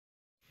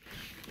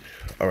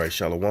All right,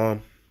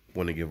 Shalom.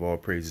 Want to give all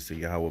praises to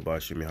Yahawah,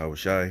 BaHaSham,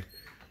 Yahawashi,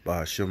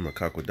 BaHaSham,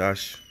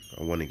 Qadash.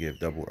 I want to give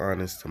double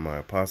honors to my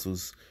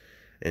apostles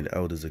and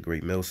elders of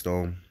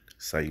GreatMillStone.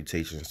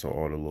 Salutations to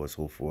all the Lord's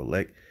hopeful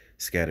elect,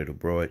 scattered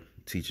abroad,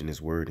 teaching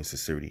his word in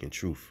sincerity and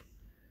truth.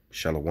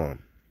 Shalom. All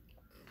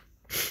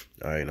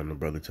right, I'm the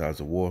brother Ties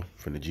of War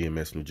from the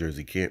GMS New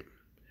Jersey camp.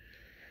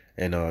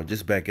 And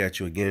just back at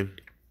you again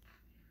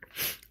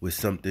with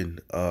something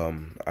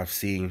I've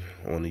seen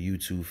on the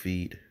YouTube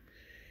feed.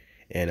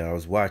 And I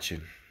was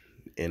watching,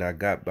 and I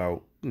got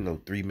about,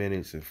 3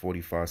 minutes and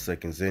 45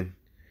 seconds in,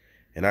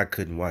 and I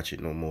couldn't watch it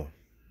no more.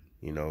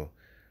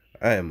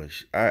 I am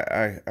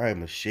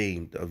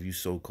ashamed of you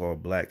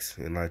so-called blacks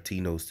and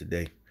Latinos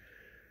today.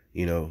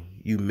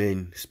 You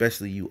men,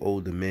 especially you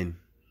older men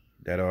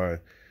that are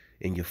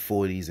in your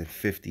 40s and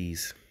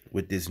 50s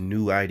with this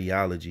new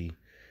ideology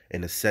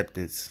and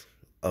acceptance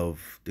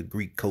of the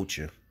Greek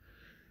culture,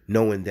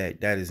 knowing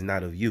that that is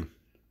not of you.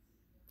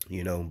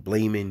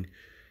 Blaming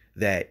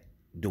that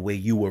the way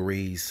you were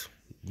raised,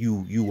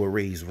 you were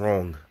raised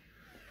wrong.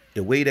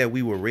 The way that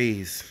we were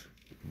raised,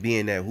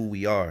 being that who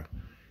we are,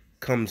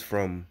 comes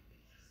from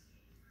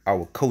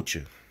our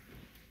culture.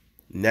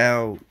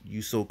 Now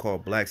you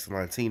so-called blacks and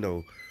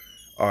Latino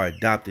are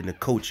adopting the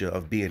culture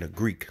of being a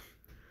Greek.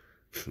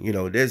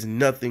 There's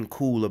nothing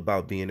cool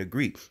about being a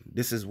Greek.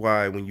 This is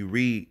why when you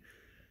read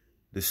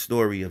the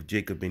story of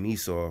Jacob and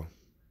Esau,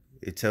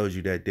 it tells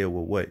you that there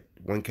were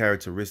one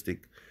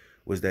characteristic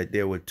was that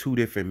there were two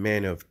different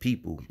manner of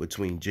people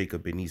between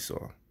Jacob and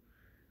Esau.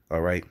 All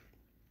right.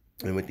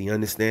 And with the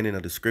understanding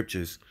of the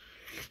scriptures,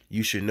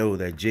 you should know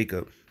that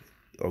Jacob,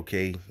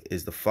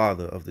 is the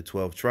father of the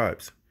 12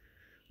 tribes,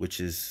 which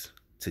is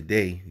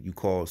today you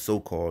call the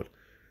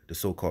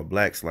so-called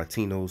blacks,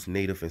 Latinos,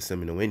 Native and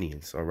Seminole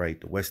Indians. All right.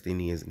 The West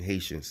Indians and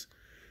Haitians.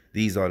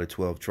 These are the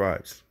 12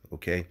 tribes.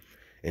 Okay.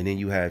 And then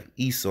you have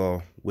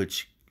Esau,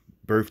 which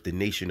birthed the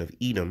nation of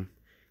Edom.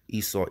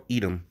 Esau,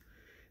 Edom.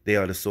 They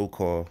are the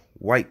so-called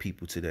white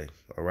people today,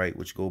 all right,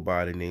 which go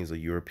by the names of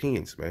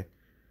Europeans, man.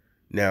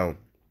 Now,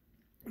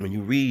 when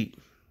you read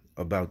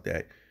about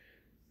that,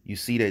 you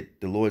see that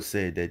the Lord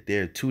said that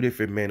there are two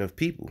different men of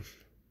people.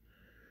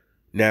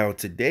 Now,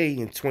 today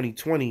in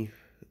 2020,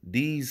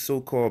 these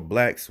so-called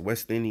blacks,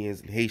 West Indians,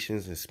 and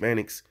Haitians,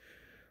 Hispanics,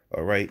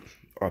 all right,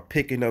 are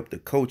picking up the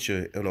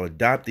culture and are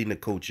adopting the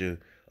culture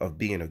of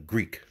being a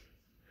Greek.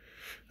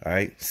 All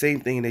right,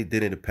 same thing they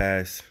did in the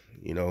past,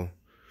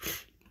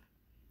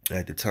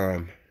 at the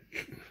time.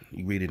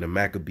 You read in the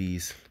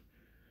Maccabees,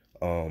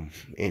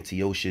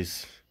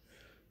 Antiochus,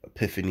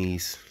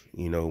 Epiphanes,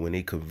 when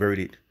they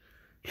converted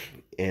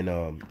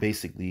and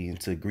basically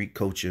into Greek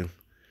culture,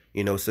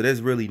 so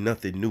there's really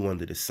nothing new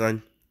under the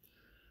sun.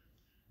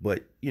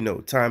 But,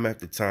 time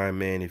after time,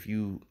 man, if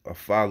you a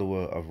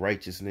follower of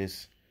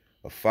righteousness,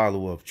 a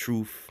follower of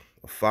truth,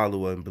 a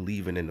follower and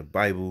believing in the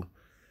Bible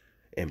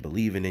and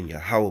believing in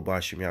Yahawah,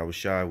 BaHaSham,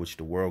 Yahawashi, which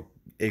the world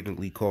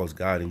ignorantly calls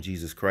God and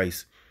Jesus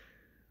Christ,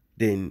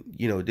 then,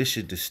 this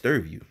should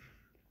disturb you.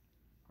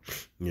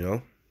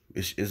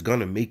 It's going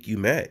to make you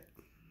mad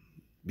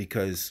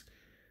because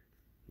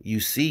you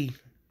see,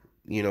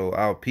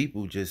 our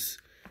people just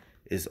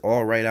is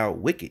all right out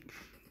wicked.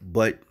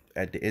 But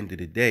at the end of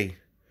the day,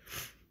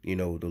 the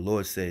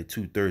Lord said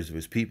 2/3 of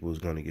his people is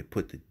going to get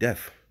put to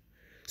death.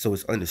 So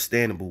it's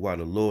understandable why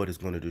the Lord is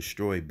going to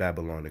destroy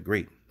Babylon the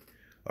Great.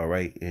 All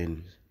right.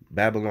 And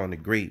Babylon the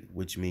Great,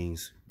 which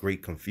means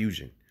great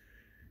confusion.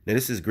 Now,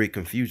 this is great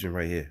confusion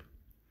right here.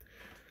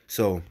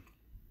 So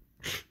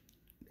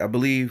I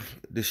believe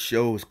this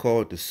show is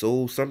called The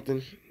Soul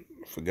something.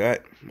 I forgot.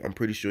 I'm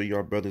pretty sure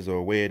y'all brothers are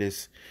aware of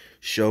this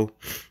show.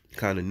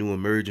 Kind of new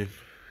emerging.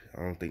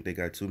 I don't think they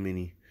got too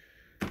many.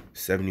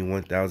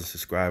 71,000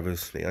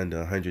 subscribers. They under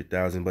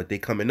 100,000, but they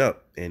coming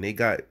up. And they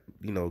got,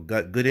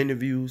 got good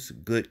interviews,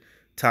 good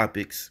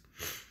topics.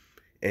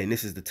 And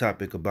this is the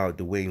topic about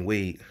Dwyane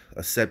Wade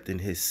accepting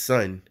his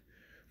son,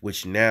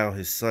 which now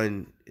his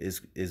son is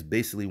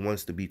basically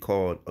wants to be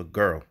called a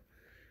girl.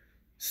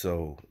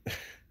 So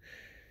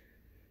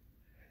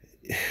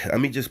let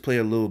me just play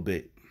a little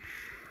bit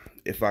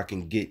if I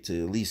can get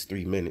to at least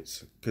 3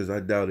 minutes, because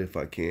I doubt if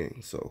I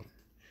can. So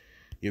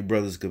your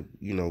brothers could,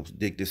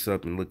 dig this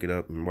up and look it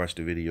up and watch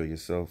the video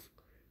yourself.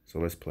 So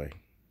let's play.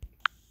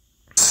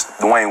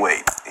 Dwyane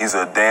Wade. He's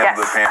a damn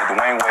good parent.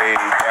 Dwyane Wade,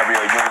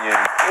 Gabrielle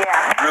Union.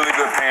 Yeah. Really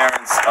good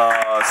parents. So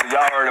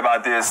y'all heard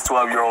about this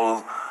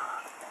 12-year-old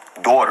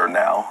daughter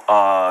now.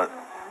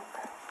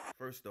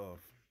 First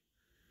off,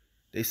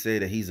 they say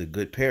that he's a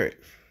good parent.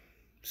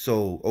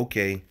 So,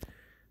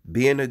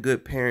 being a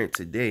good parent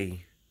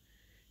today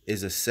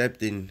is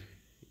accepting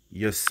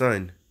your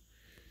son,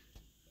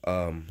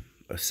 while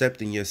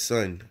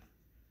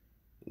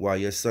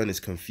your son is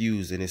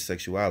confused in his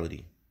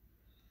sexuality.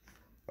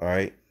 All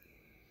right.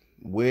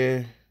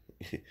 Where,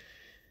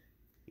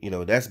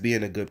 that's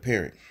being a good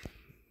parent.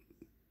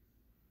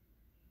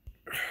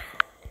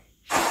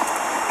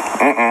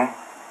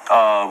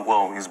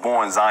 Well, he's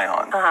born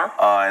Zion.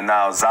 And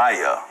now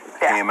Zaya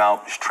came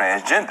out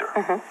transgender.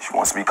 She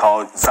wants to be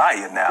called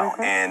Zaya now.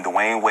 And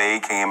Dwyane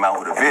Wade came out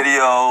with a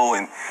video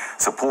and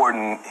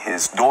supporting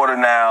his daughter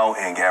now,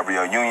 and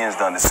Gabrielle Union's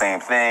done the same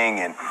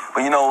thing.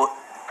 But you know,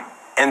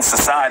 in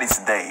society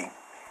today,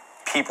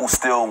 people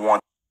still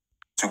want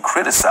to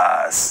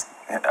criticize.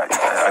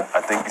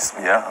 I think,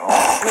 yeah.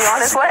 He's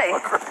on his way.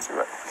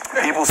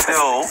 People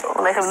still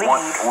let him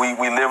lead.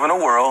 We live in a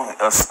world,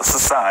 a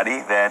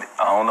society that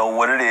I don't know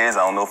what it is.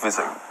 I don't know if it's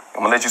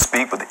I'm gonna let you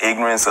speak, but the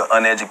ignorance or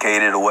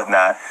uneducated or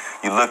whatnot.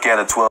 You look at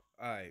a 12.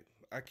 All right,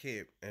 I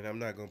can't, and I'm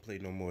not gonna play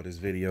no more of this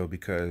video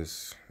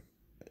because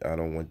I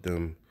don't want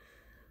them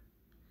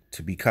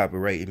to be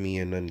copyrighting me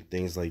and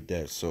things like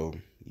that. So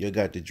you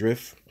got the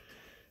drift.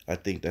 I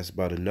think that's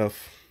about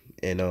enough.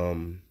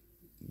 And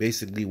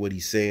basically what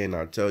he's saying,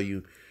 I'll tell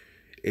you,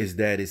 is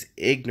that it's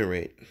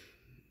ignorant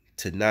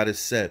to not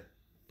accept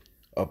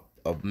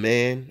a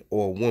man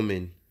or a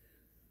woman,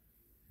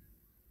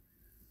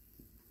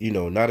 you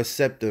know, not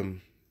accept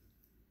them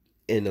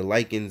in the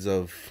likings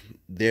of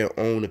their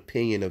own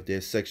opinion of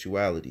their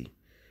sexuality.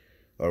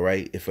 All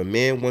right. If a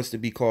man wants to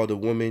be called a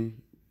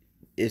woman,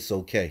 it's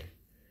okay.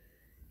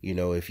 You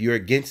know, if you're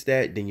against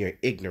that, then you're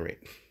ignorant.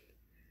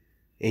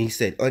 And he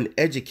said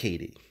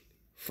uneducated.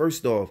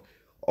 First off,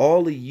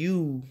 all of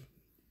you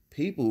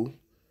people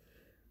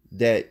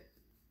that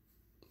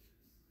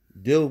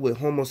deal with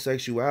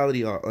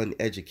homosexuality are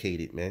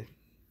uneducated, man.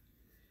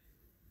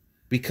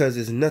 Because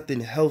there's nothing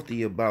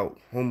healthy about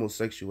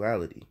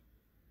homosexuality.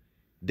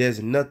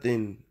 There's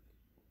nothing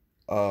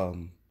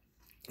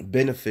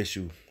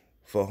beneficial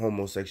for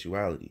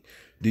homosexuality.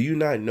 Do you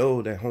not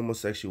know that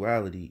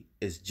homosexuality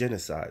is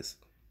genocide?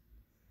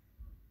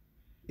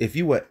 If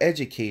you were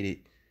educated,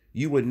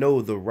 you would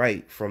know the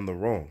right from the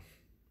wrong.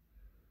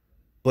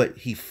 But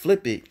he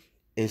flip it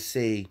and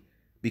say,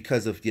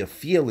 because of your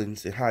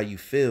feelings and how you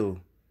feel,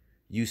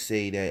 you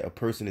say that a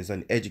person is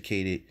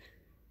uneducated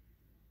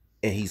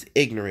and he's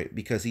ignorant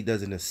because he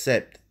doesn't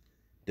accept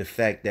the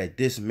fact that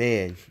this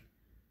man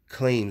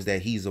claims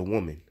that he's a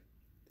woman.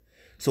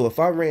 So if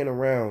I ran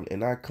around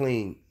and I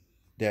claimed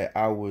that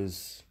I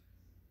was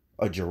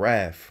a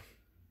giraffe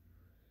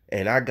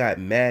and I got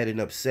mad and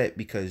upset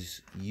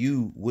because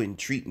you wouldn't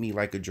treat me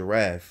like a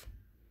giraffe,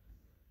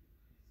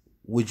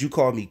 would you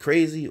call me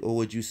crazy, or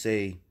would you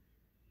say,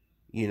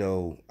 you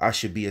know, I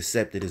should be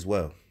accepted as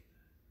well?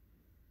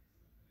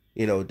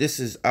 You know, this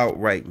is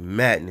outright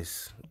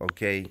madness,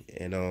 okay?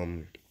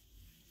 And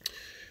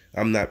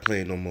I'm not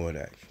playing no more of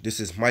that. This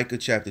is Micah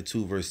chapter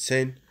 2, verse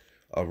 10.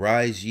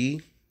 Arise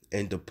ye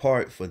and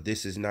depart, for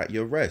this is not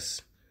your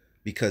rest.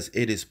 Because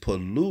it is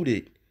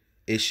polluted,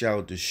 it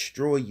shall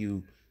destroy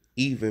you,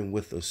 even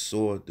with a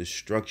sore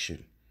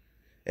destruction.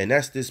 And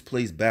that's this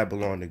place,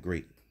 Babylon the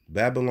Great.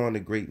 Babylon the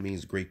Great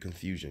means great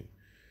confusion.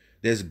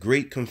 There's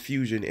great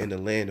confusion in the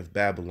land of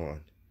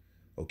Babylon,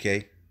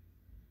 okay?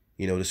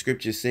 You know, the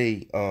scriptures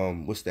say,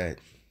 what's that?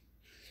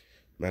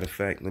 Matter of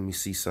fact, let me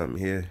see something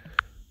here.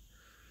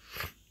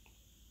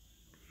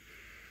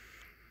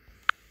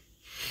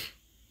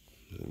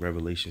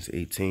 Revelations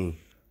 18.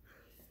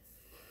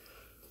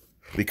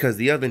 Because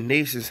the other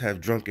nations have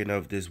drunken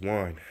of this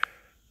wine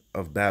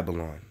of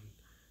Babylon.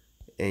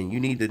 And you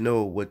need to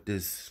know what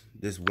this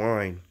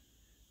wine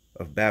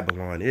of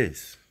Babylon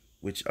is,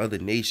 which other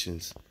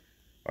nations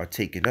are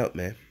taking up,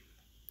 man.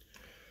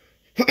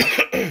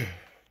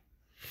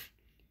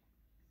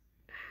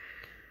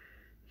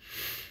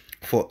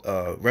 For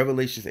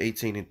Revelations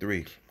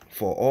 18:3,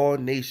 for all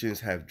nations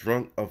have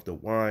drunk of the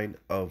wine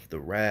of the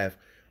wrath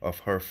of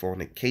her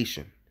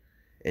fornication,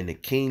 and the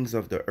kings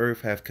of the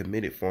earth have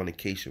committed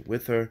fornication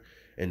with her,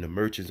 and the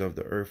merchants of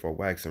the earth are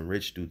waxing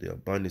rich through the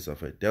abundance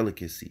of her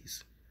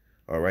delicacies.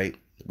 All right,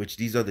 which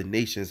these other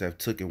nations have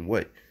taken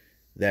what?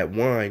 That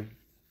wine,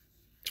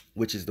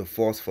 which is the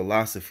false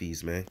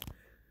philosophies, man.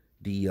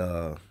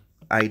 The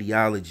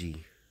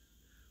ideology,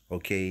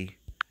 okay?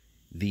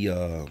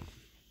 The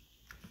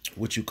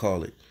what you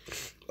call it?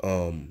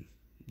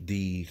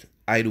 The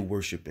idol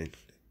worshiping.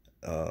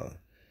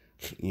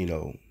 You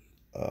know,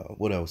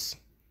 what else?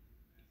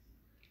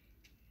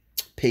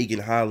 Pagan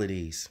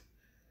holidays.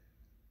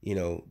 You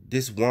know,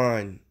 this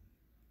wine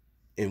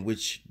in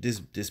which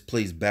this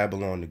place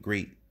Babylon the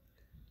Great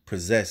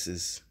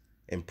possesses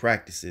and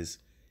practices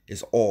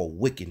is all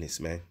wickedness,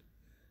 man.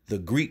 The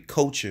Greek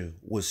culture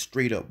was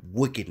straight up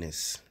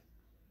wickedness.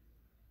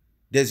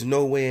 There's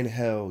no way in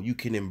hell you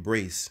can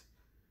embrace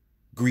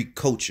Greek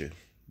culture,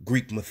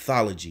 Greek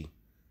mythology.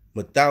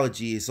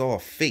 Mythology is all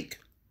fake.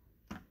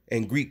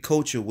 And Greek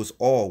culture was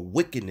all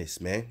wickedness,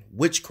 man.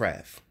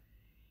 Witchcraft.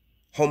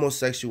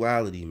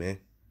 Homosexuality, man.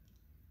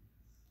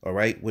 All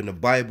right? When the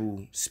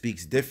Bible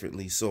speaks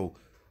differently. So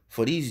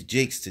for these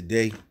jakes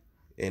today,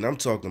 and I'm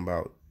talking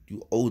about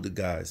you older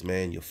guys,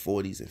 man, your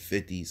 40s and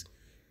 50s,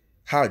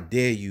 how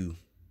dare you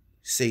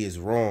say it's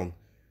wrong?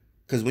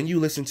 Because when you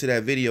listen to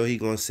that video, he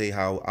gonna say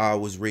how I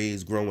was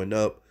raised growing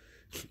up,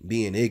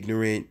 being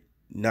ignorant,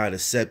 not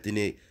accepting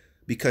it,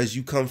 because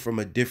you come from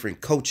a different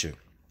culture.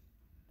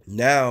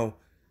 Now,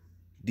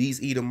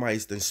 these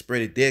Edomites done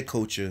spreaded their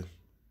culture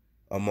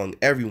among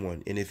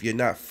everyone. And if you're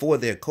not for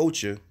their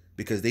culture,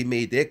 because they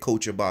made their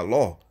culture by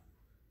law,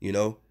 you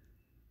know,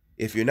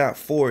 if you're not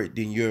for it,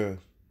 then you're,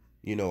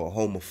 you know, a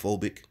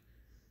homophobic.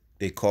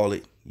 They call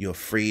it. You're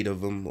afraid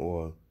of them,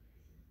 or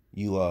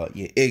you're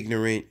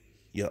ignorant,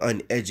 you're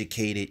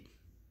uneducated.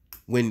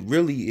 When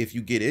really, if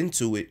you get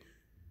into it,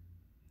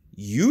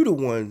 you the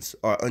ones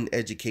are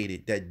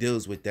uneducated that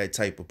deals with that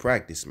type of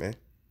practice, man.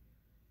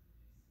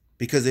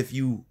 Because if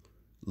you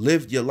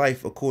lived your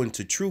life according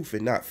to truth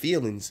and not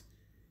feelings,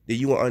 then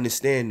you will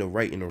understand the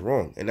right and the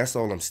wrong. And that's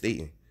all I'm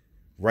stating.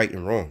 Right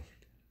and wrong.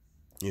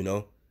 You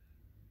know?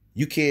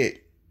 You can't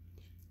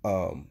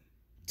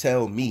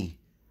tell me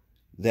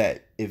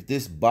that if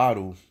this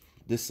bottle,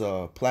 this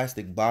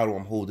plastic bottle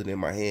I'm holding in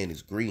my hand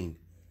is green,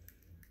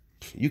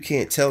 you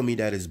can't tell me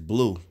that it's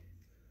blue.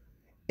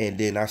 And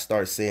then I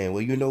start saying,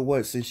 well, you know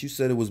what? Since you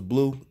said it was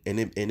blue and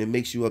it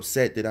makes you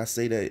upset that I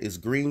say that it's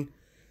green,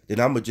 then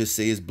I'm going to just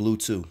say it's blue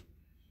too.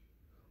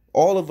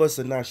 All of us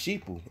are not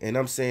sheeple. And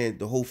I'm saying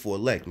the hopeful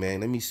elect, man.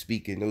 Let me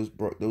speak in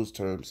those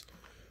terms,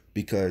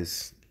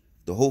 because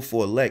the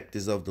hopeful elect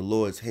is of the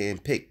Lord's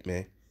hand picked,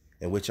 man,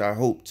 and which I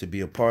hope to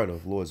be a part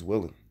of, Lord's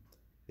willing,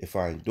 if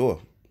I endure.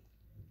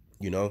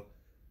 You know,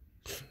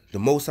 the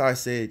Most High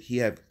said he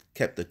have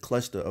kept a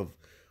cluster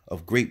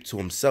of grape to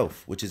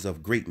himself, which is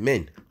of great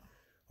men.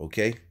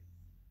 Okay,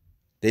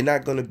 they're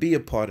not going to be a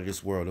part of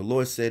this world. The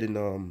Lord said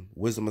in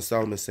Wisdom of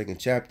Solomon 2nd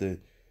chapter,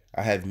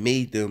 I have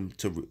made them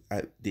to,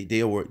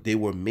 they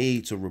were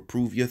made to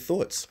reprove your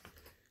thoughts.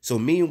 So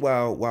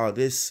meanwhile, while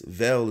this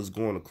veil is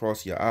going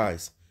across your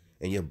eyes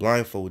and you're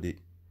blindfolded,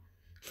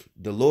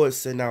 the Lord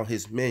sent out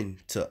his men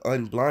to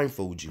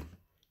unblindfold you,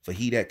 for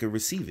he that could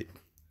receive it.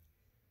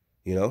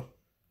 You know,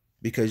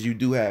 because you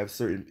do have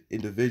certain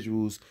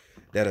individuals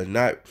that are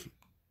not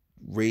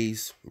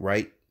raised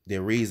right.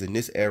 They're raised in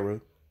this era,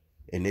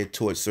 and they're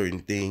taught certain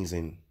things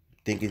and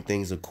thinking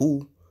things are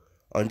cool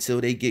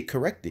until they get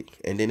corrected.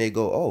 And then they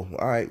go, oh,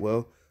 all right,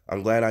 well,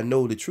 I'm glad I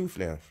know the truth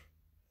now.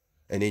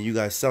 And then you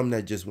got some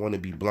that just want to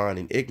be blind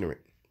and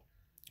ignorant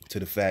to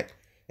the fact,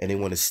 and they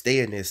want to stay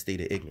in their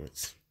state of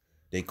ignorance.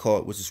 They call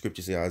it, what's the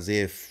scripture say?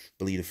 Isaiah, I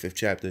believe the 5th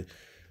chapter.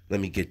 Let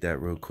me get that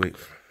real quick.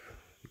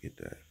 Get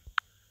that.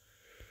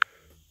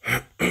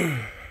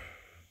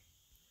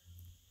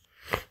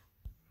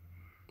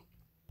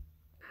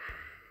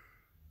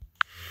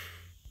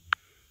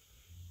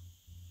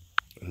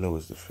 I know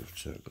it's the 5th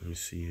chapter. Let me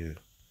see here.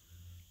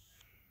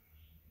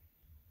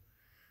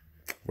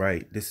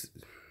 Right, this.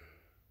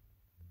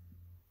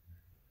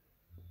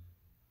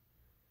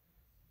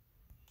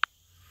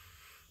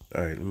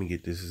 All right, let me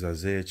get this. This is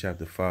Isaiah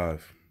chapter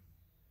 5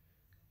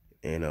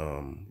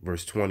 and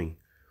verse 20.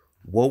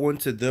 Woe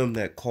unto them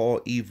that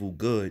call evil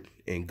good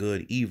and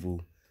good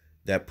evil,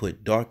 that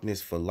put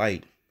darkness for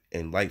light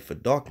and light for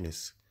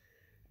darkness,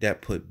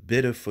 that put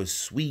bitter for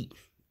sweet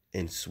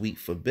and sweet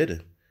for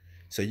bitter.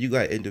 So you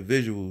got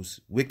individuals,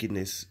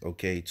 wickedness,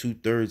 okay,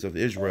 2/3 of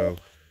Israel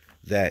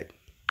that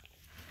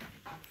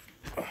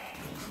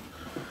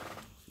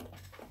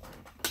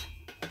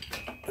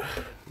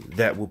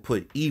will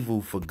put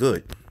evil for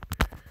good.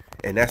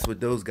 And that's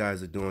what those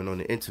guys are doing on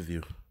the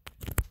interview.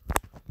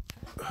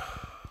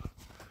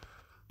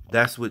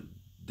 That's what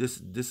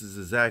this is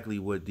exactly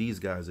what these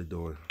guys are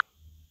doing.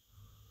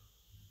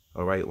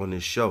 All right, on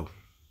this show.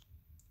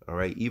 All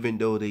right, even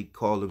though they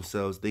call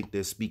themselves, think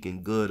they're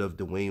speaking good of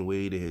Dwyane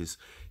Wade and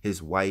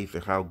his wife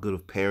and how good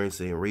of parents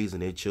they are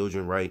raising their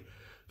children right.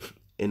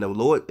 In the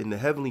Lord, in the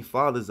Heavenly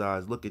Father's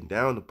eyes, looking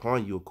down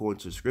upon you according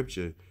to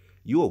Scripture,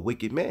 you're a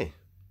wicked man.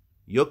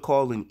 You're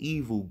calling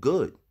evil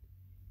good.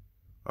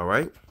 All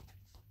right,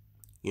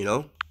 you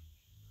know,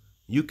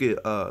 you could.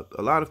 A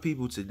lot of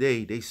people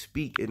today, they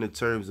speak in the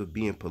terms of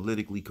being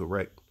politically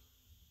correct.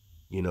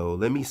 You know,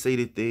 let me say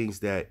the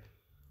things that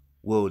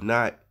will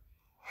not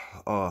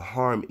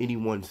harm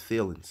anyone's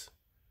feelings,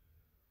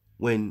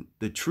 when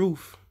the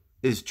truth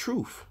is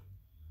truth.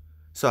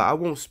 So I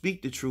won't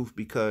speak the truth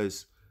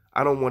because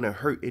I don't want to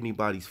hurt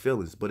anybody's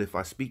feelings. But if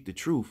I speak the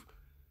truth,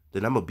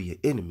 then I'm going to be an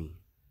enemy.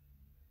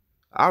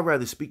 I'd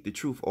rather speak the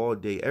truth all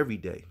day, every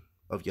day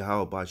of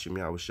Yahawah, BaHaSham,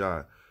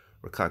 Yahawashi,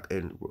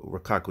 and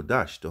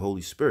Qadash, the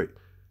Holy Spirit,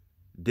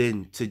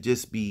 than to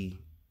just be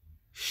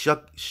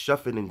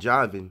shuffling and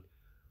jiving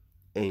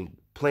and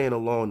playing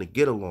along to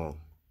get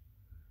along.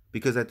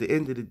 Because at the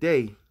end of the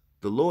day,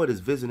 the Lord is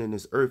visiting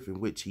this earth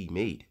in which he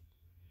made.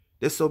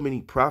 There's so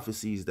many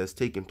prophecies that's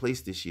taking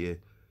place this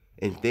year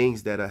and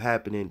things that are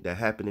happening, that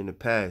happened in the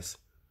past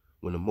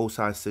when the Most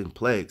High sent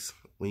plagues,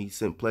 when he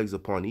sent plagues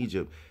upon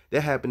Egypt. They're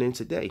happening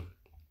today.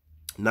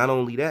 Not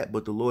only that,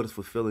 but the Lord is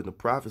fulfilling the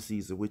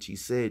prophecies in which he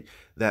said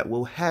that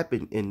will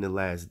happen in the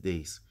last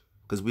days.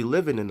 Because we're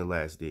living in the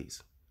last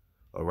days.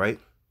 All right?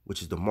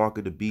 Which is the mark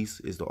of the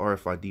beast, is the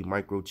RFID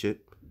microchip.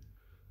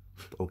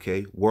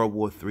 Okay, World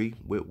War III.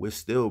 We're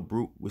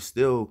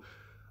still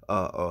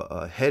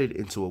headed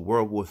into a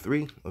World War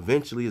III.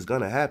 Eventually, it's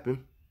gonna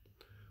happen.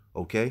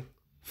 Okay,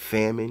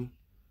 famine,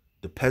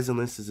 the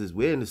pestilences.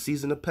 We're in the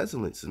season of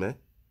pestilences, man.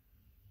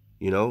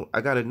 You know, I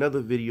got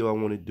another video I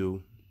want to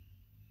do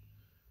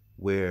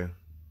where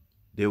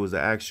there was an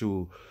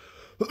actual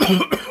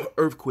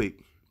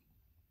earthquake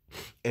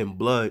and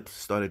blood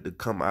started to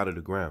come out of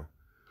the ground,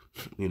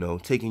 you know,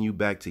 taking you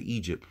back to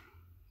Egypt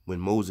when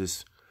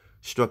Moses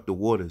struck the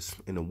waters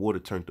and the water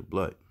turned to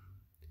blood.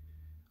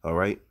 All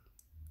right.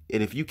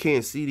 And if you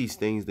can't see these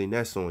things, then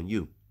that's on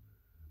you.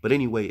 But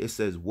anyway, it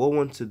says, woe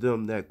unto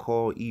them that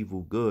call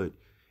evil good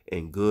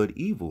and good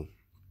evil.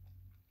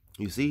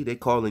 You see, they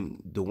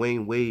calling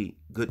Dwyane Wade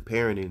good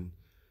parenting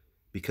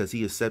because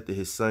he accepted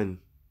his son.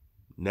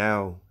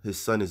 Now his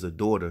son is a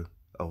daughter,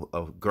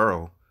 a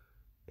girl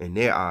in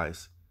their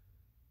eyes.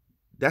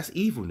 That's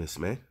evilness,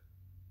 man.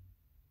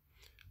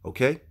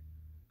 Okay?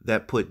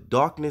 That put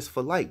darkness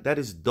for light. That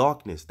is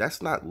darkness.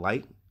 That's not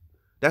light.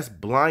 That's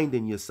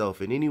blinding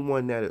yourself. And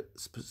anyone that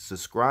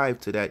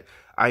subscribe to that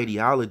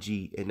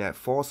ideology and that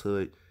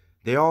falsehood,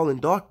 they're all in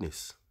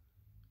darkness.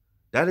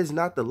 That is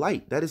not the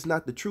light. That is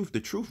not the truth.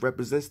 The truth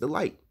represents the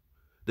light.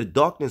 The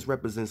darkness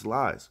represents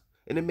lies.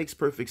 And it makes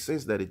perfect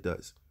sense that it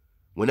does.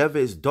 Whenever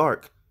it's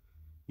dark,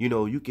 you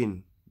know, you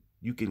can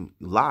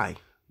lie.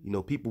 You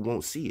know, people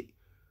won't see it.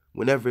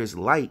 Whenever it's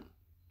light,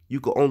 you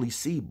can only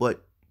see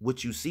but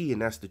what you see,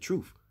 and that's the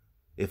truth.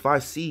 If I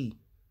see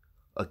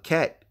a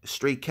cat, a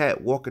stray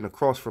cat walking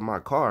across from my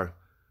car,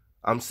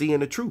 I'm seeing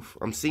the truth.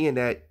 I'm seeing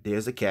that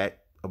there's a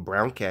cat, a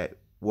brown cat,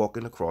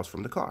 walking across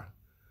from the car.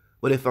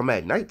 But if I'm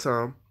at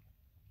nighttime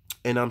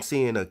and I'm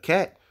seeing a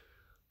cat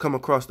come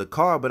across the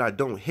car, but I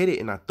don't hit it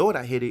and I thought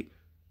I hit it,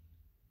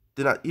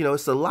 then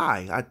it's a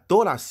lie. I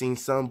thought I seen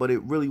something, but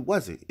it really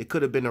wasn't. It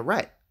could have been a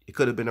rat. It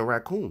could have been a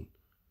raccoon.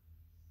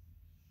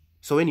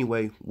 So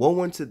anyway,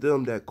 woe unto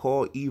them that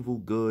call evil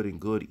good and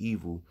good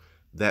evil,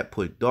 that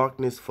put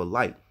darkness for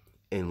light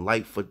and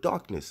light for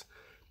darkness,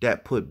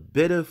 that put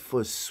bitter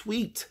for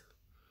sweet.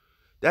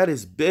 That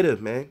is bitter,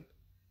 man.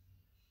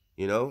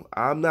 You know,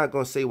 I'm not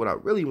going to say what I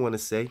really want to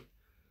say,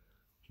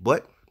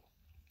 but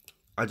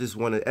I just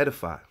want to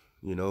edify,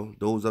 you know,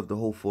 those of the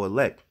hopeful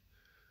elect.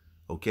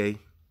 Okay.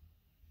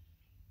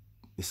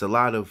 It's a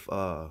lot of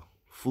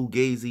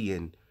fugazi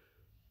and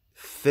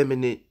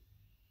feminine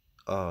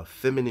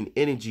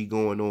energy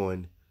going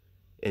on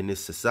in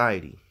this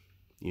society,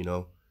 you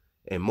know.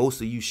 And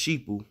most of you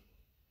sheeple,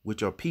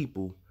 which are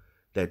people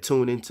that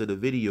tune into the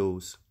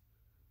videos,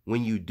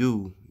 when you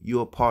do,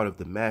 you're part of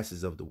the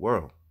masses of the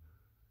world.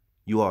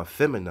 You are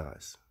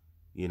feminized,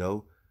 you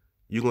know.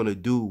 You're going to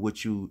do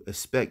what you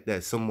expect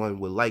that someone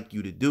would like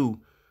you to do,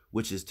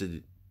 which is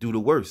to do the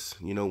worst.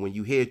 You know, when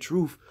you hear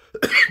truth,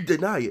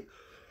 deny it.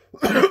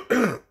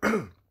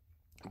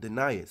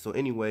 Deny it. So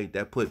anyway,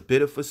 that put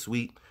bitter for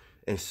sweet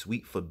and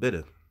sweet for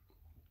bitter.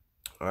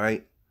 All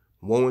right.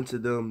 Woe unto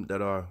them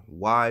that are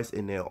wise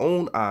in their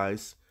own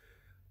eyes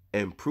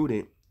and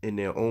prudent in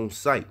their own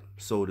sight.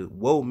 So the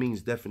woe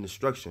means death and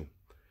destruction.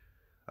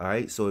 All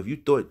right. So if you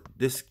thought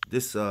these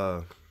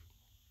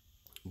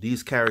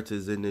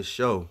characters in this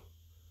show,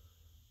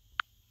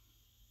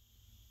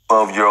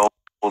 12-year-old,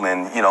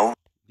 and you know,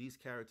 these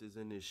characters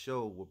in this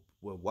show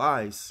were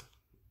wise,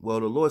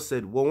 well, the Lord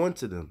said, woe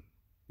unto them,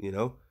 you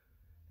know.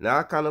 Now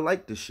I kind of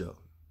like this show,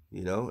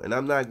 you know, and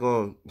I'm not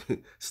going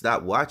to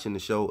stop watching the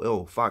show.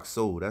 Oh, Fox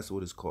Soul, that's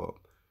what it's called,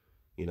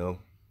 you know,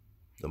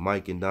 the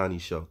Mike and Donnie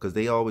show, because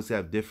they always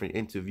have different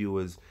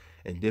interviewers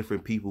and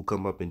different people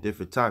come up in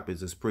different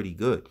topics. It's pretty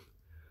good.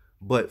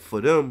 But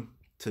for them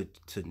to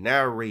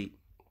narrate,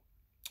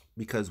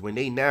 because when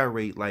they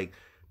narrate like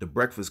the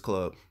Breakfast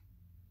Club,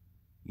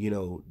 you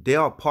know, they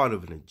are part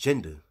of an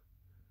agenda.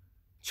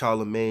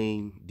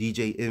 Charlemagne,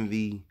 DJ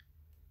Envy,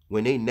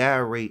 when they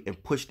narrate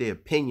and push their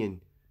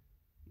opinion,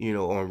 you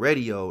know, on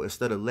radio,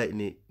 instead of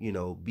letting it, you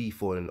know, be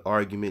for an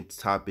argument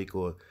topic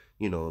or,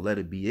 you know, let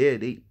it be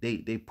aired,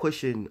 they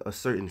pushing a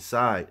certain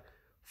side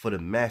for the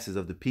masses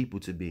of the people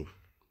to be.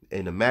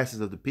 And the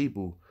masses of the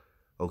people,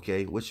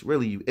 okay, which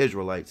really you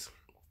Israelites,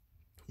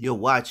 you're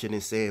watching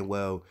and saying,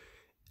 well,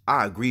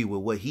 I agree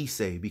with what he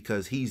say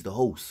because he's the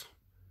host.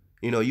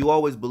 You know, you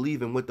always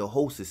believe in what the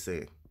host is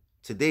saying.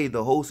 Today,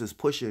 the host is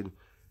pushing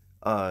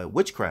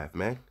witchcraft,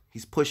 man.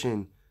 He's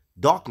pushing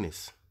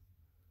darkness,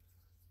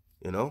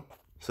 you know.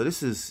 So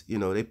this is, you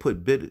know, they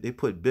put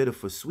bitter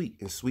for sweet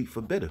and sweet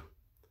for bitter.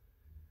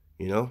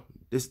 You know,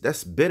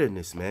 that's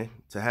bitterness, man.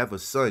 To have a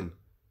son,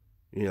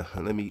 you know.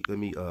 Let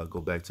me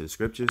go back to the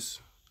scriptures.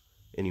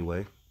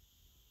 Anyway,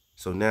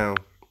 so now,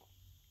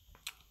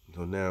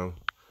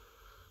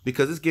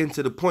 because it's getting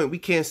to the point we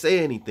can't say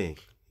anything,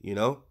 you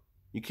know.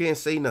 You can't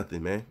say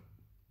nothing, man.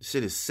 This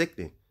shit is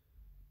sickening.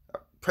 I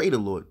pray the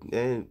Lord,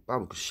 man.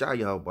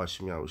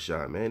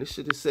 Yahawashi, man. This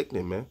shit is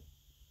sickening, man.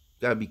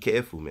 Gotta be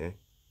careful, man.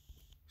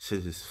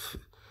 Shit is,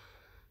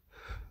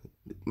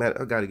 man.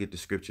 I gotta get the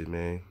scripture,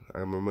 man.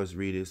 I must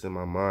read this in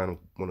my mind.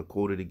 I want to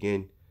quote it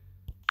again.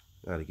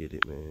 Gotta get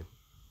it, man.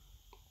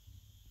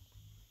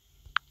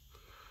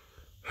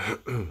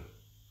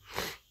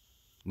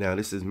 Now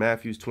this is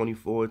Matthew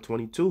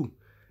 24:22,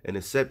 and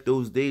except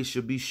those days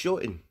should be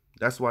shortened.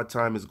 That's why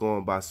time is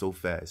going by so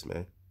fast,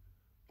 man.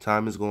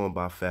 Time is going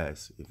by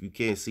fast. If you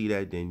can't see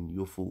that, then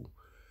you're a fool.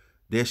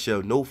 There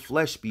shall no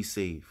flesh be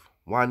saved.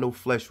 Why no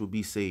flesh will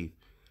be saved?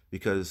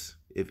 Because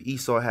if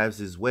Esau has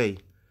his way,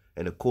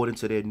 and according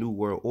to their new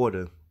world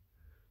order,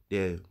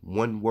 their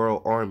one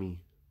world army,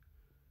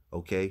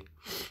 okay,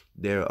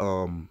 their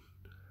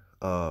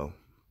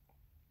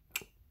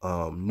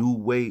new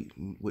way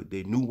with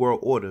their new world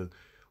order,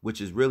 which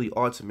is really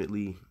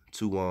ultimately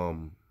to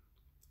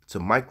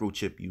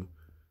microchip you,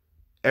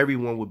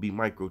 everyone would be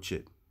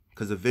microchipped,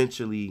 because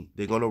eventually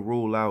they're gonna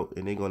roll out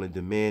and they're gonna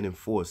demand and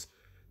force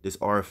this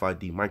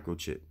RFID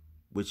microchip,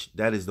 which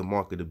that is the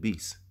mark of the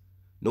beast.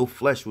 No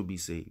flesh would be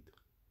saved.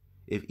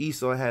 If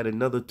Esau had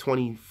another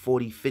 20,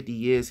 40, 50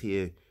 years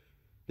here,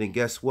 then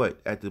guess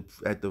what? At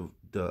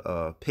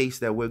the pace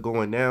that we're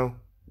going now,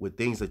 where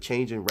things are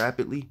changing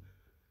rapidly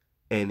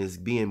and it's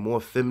being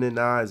more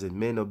feminized and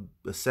men are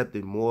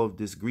accepting more of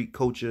this Greek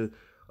culture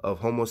of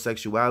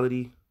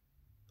homosexuality,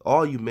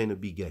 all you men will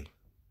be gay.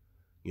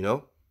 You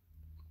know?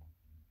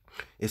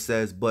 It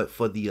says, but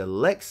for the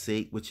elect's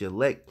sake, which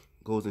elect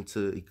goes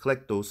into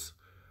eklektos,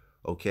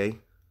 okay?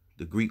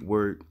 The Greek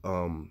word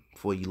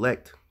for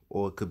elect,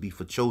 or it could be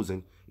for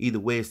chosen. Either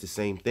way, it's the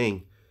same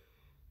thing.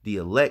 The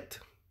elect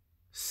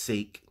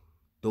sake,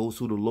 those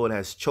who the Lord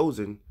has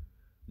chosen,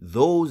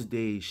 those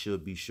days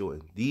should be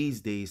shortened.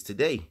 These days,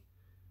 today.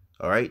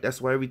 All right? That's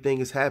why everything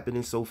is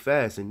happening so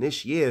fast. And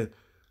this year,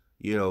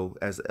 you know,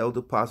 as the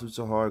Elder Apostle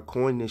Tahar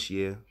coined this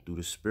year, through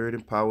the spirit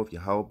and power of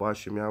Yahawah,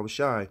 BaHaSham,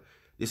 Yahawashi,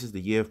 this is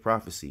the year of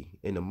prophecy.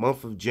 In the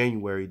month of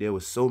January, there were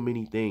so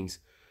many things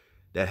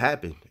that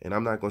happened. And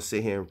I'm not going to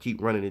sit here and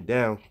keep running it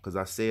down because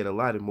I say it a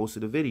lot in most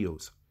of the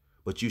videos.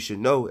 But you should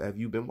know, have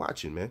you been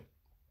watching, man?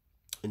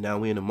 And now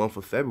we're in the month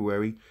of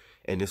February,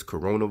 and this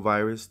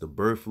coronavirus, the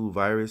bird flu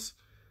virus,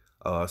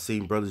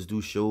 seen brothers do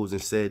shows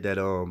and said that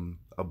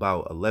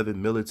about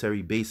 11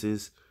 military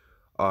bases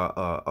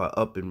are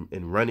up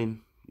and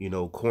running, you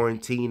know,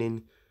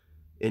 quarantining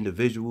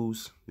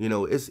individuals. You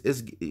know, it's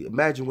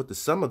imagine what the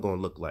summer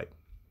gonna look like,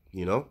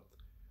 you know.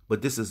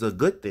 But this is a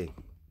good thing.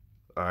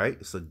 All right,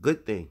 it's a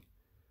good thing,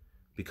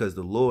 because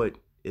the Lord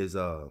is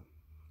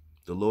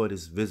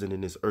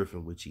visiting this earth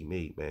in which he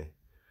made, man.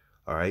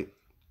 All right,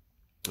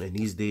 and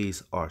these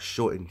days are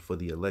shortened for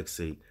the elect's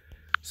sake.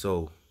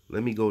 So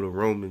let me go to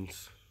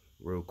Romans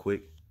real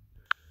quick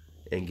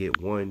and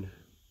get one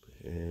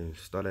and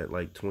start at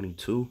like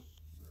 22.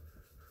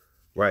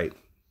 Right.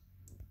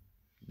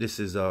 This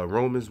is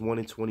Romans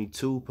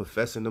 1:22.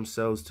 Professing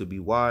themselves to be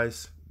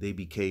wise, they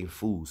became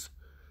fools.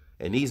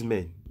 And these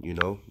men, you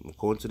know,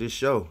 according to this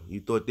show, you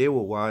thought they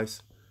were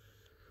wise.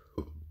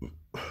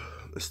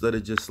 Instead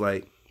of just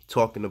like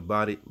talking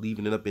about it,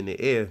 leaving it up in the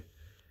air,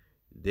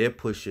 they're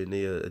pushing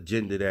their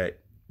agenda that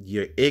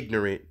you're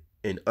ignorant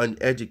and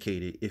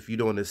uneducated if you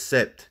don't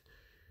accept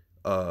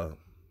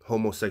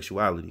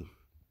homosexuality.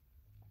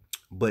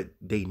 But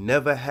they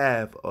never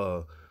have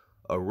a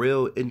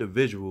real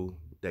individual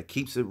that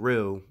keeps it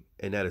real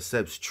and that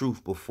accepts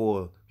truth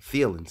before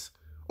feelings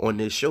on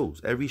their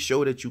shows. Every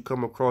show that you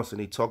come across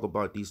and they talk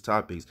about these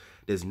topics,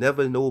 there's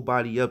never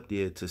nobody up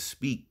there to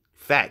speak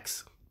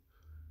facts.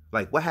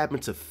 Like, what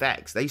happened to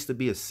facts? That used to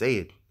be a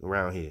saying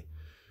around here.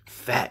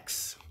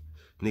 Facts.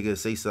 Nigga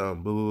say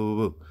something, boo, boo,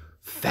 boo, boo.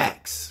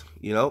 Facts.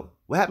 You know?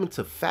 What happened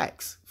to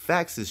facts?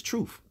 Facts is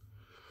truth.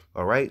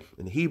 All right?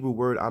 In the Hebrew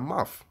word,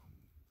 amaf.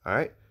 All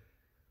right?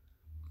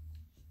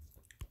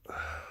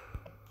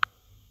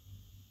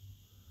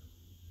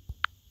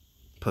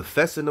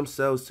 Professing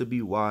themselves to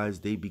be wise,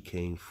 they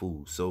became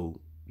fools. So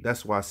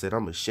that's why I said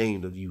I'm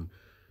ashamed of you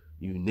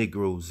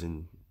Negroes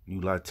and you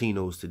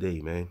Latinos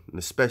today, man. And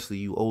especially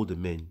you older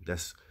men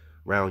that's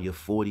around your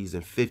 40s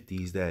and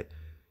 50s that,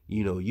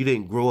 you know, you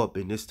didn't grow up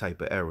in this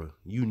type of era.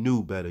 You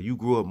knew better. You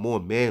grew up more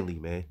manly,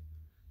 man.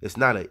 It's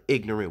not an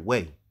ignorant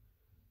way.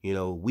 You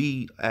know,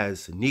 we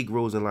as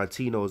Negroes and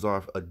Latinos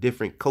are a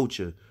different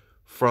culture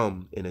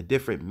from and a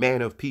different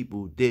manner of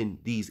people than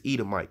these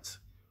Edomites,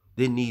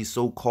 than these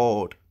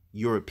so-called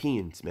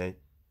Europeans, man.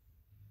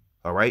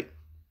 All right?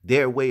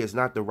 Their way is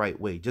not the right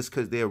way. Just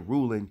because they're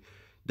ruling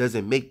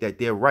doesn't make that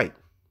they're right.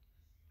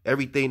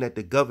 Everything that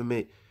the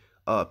government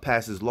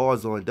passes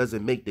laws on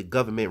doesn't make the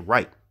government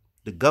right.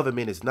 The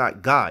government is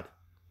not God.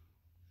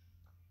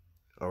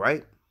 All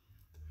right?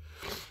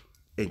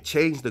 And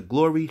change the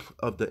glory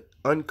of the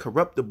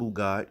uncorruptible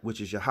God,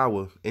 which is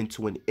Yahawah,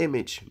 into an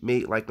image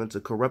made like unto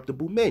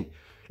corruptible men.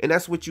 And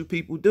that's what you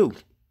people do.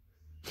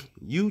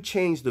 You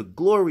change the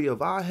glory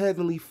of our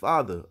Heavenly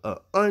Father, an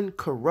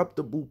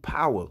uncorruptible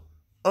power,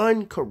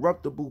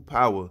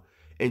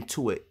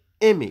 into an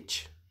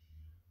image,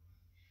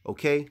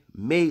 okay,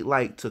 made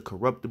like to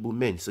corruptible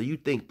men. So you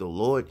think the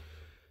Lord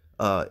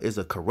is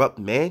a corrupt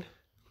man?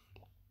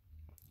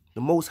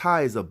 The Most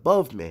High is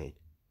above man.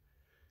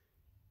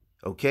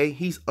 Okay,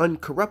 he's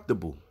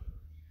uncorruptible.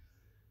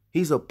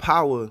 He's a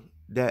power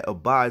that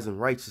abides in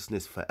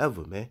righteousness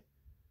forever, man.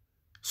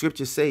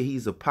 Scriptures say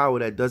he's a power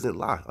that doesn't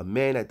lie, a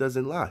man that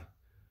doesn't lie.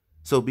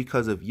 So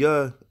because of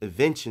your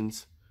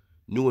inventions,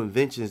 new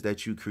inventions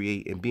that you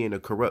create and being a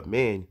corrupt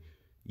man,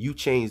 you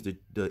change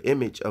the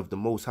image of the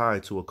Most High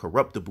to a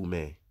corruptible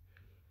man.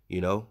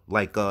 You know,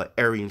 like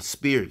Arian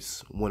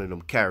Spears, one of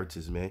them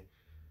characters, man.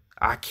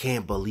 I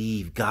can't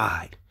believe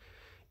God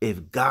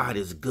if God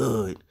is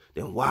good,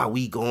 then why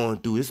we going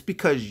through? It's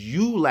because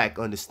you lack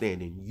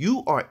understanding.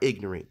 You are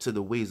ignorant to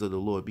the ways of the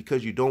Lord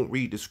because you don't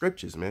read the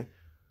scriptures, man.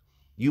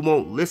 You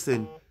won't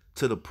listen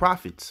to the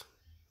prophets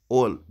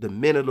or the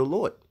men of the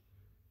Lord.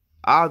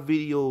 Our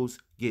videos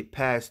get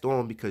passed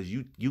on because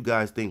you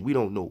guys think we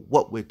don't know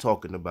what we're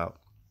talking about.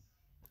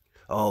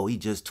 Oh, he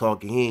just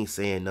talking. He ain't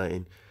saying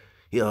nothing.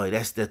 You know,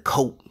 that's the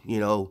coat, you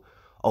know.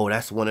 Oh,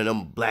 that's one of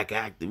them black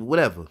actors,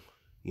 whatever,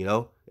 you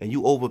know. And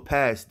you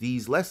overpass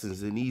these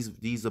lessons and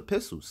these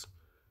epistles,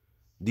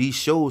 these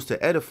shows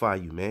to edify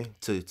you, man.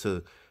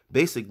 To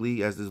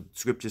basically, as the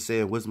scripture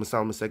said in Wisdom of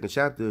Solomon 2nd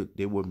chapter,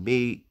 they were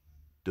made,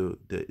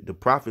 the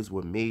prophets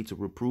were made to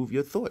reprove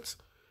your thoughts.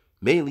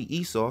 Mainly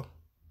Esau,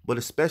 but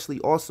especially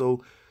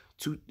also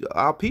to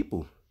our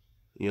people,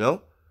 you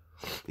know.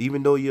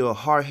 Even though you're a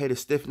hard-headed,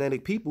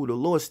 stiff-necked people, the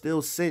Lord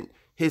still sent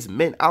his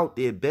men out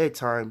there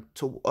bedtime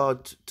to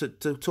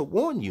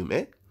warn you,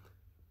 man.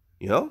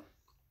 You know?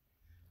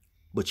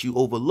 But you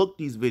overlook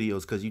these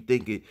videos because you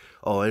think it,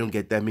 oh, I don't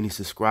get that many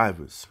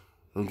subscribers.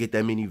 I don't get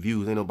that many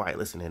views. Ain't nobody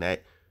listening to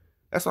that.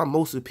 That's how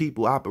most of the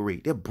people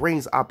operate. Their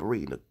brains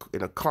operate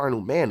in a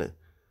carnal manner.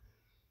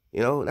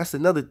 You know, that's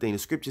another thing. The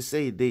scriptures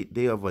say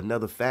they are of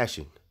another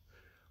fashion.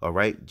 All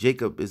right?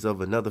 Jacob is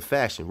of another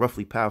fashion,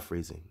 roughly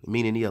paraphrasing,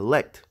 meaning the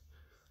elect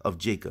of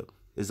Jacob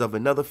is of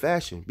another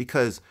fashion,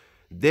 because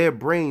their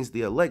brains, the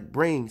elect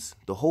brains,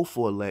 the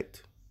hopeful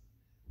elect,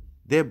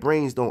 their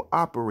brains don't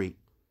operate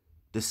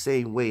the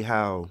same way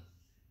how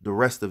the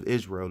rest of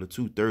Israel, the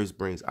 2/3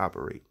 brains,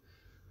 operate.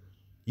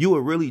 You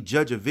will really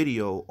judge a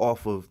video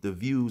off of the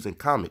views and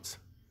comments,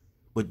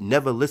 but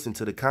never listen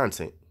to the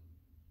content.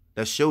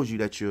 That shows you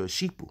that you're a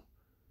sheeple.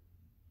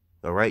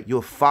 All right?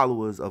 You're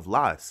followers of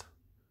lies.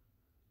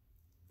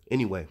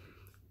 Anyway,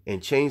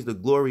 and change the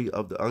glory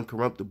of the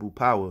uncorruptible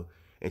power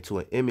into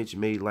an image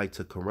made like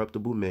to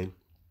corruptible men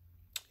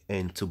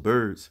and to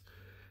birds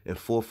and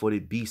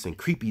four-footed beasts and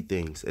creepy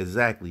things.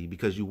 Exactly,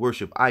 because you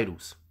worship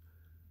idols.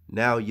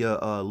 Now your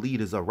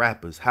leaders are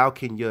rappers. How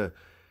can your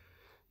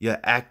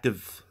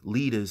active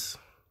leaders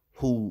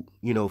who,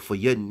 you know, for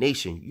your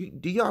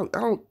nation, I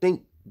don't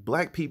think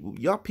black people,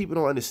 y'all people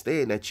don't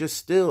understand that you're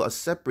still a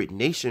separate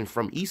nation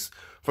from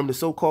the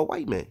so-called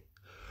white man.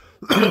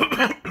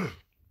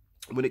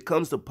 When it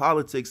comes to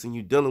politics and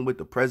you're dealing with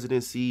the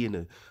presidency and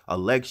the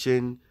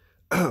election,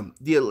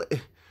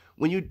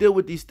 when you deal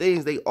with these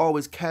things, they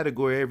always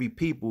categorize every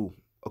people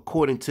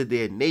according to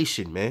their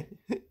nation, man.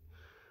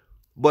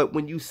 But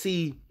when you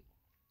see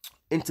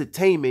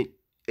entertainment,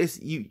 it's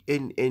you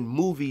in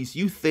movies,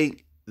 you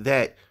think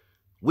that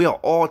we are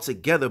all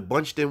together,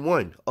 bunched in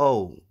one.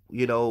 Oh,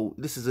 you know,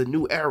 this is a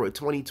new era,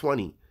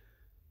 2020.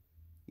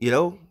 You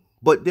know?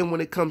 But then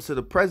when it comes to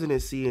the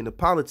presidency and the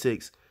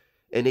politics,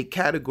 and they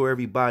categorize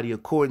everybody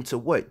according to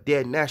what?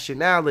 Their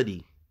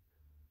nationality.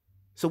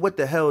 So what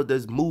the hell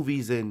does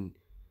movies and,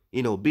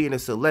 you know, being a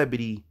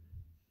celebrity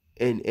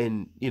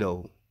and you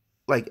know,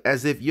 like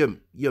as if you're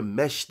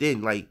meshed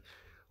in, like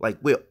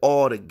we're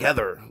all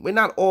together. We're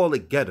not all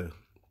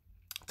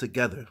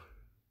together.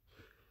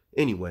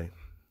 Anyway,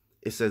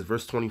 it says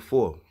verse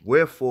 24,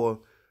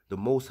 wherefore the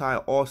Most High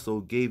also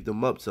gave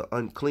them up to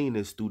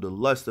uncleanness through the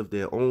lust of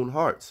their own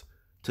hearts,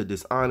 to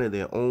dishonor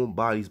their own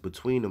bodies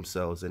between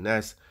themselves. And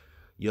that's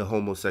your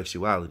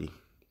homosexuality.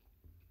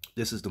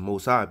 This is the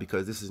Most High,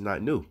 because this is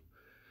not new.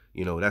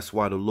 You know, that's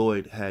why the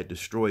Lord had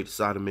destroyed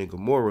Sodom and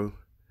Gomorrah.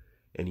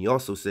 And he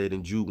also said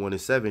in Jude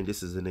 1:7,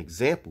 this is an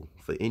example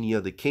for any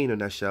other kingdom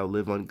that shall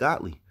live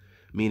ungodly.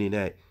 Meaning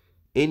that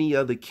any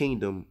other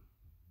kingdom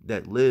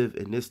that live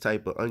in this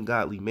type of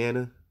ungodly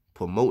manner,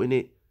 promoting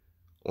it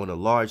on a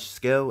large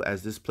scale,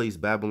 as this place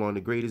Babylon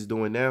the Great is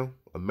doing now,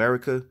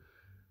 America,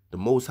 the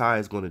Most High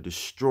is going to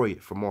destroy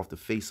it from off the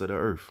face of the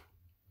earth.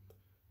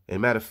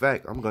 And matter of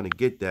fact, I'm going to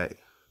get that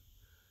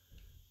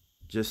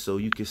just so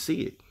you can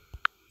see it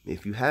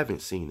if you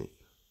haven't seen it.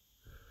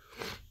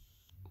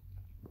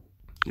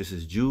 This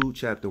is Jude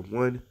chapter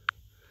 1,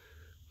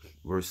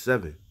 verse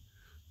 7.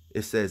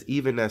 It says,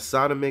 even as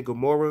Sodom and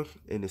Gomorrah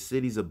and the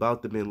cities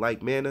about them in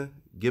like manner,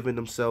 giving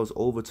themselves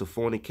over to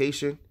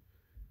fornication.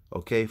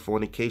 Okay,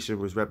 fornication,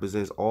 which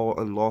represents all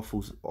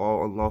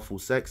unlawful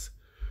sex.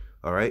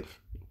 All right.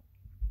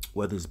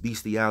 Whether it's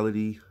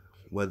bestiality,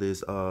 whether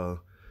it's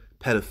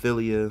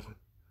pedophilia,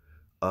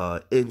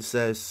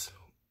 incest.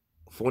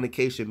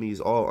 Fornication means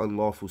all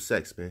unlawful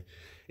sex, man.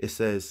 It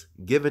says,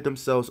 giving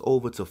themselves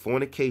over to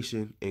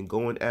fornication and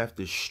going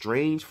after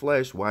strange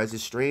flesh. Why is it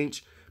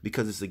strange?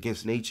 Because it's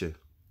against nature.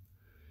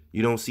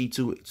 You don't see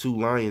two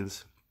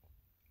lions,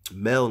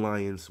 male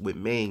lions with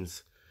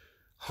manes,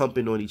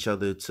 humping on each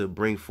other to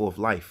bring forth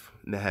life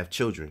and to have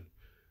children.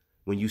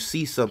 When you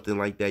see something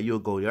like that, you'll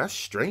go, that's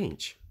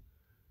strange.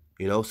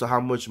 You know, so how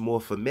much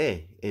more for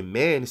man? And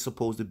man is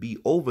supposed to be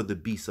over the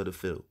beasts of the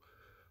field,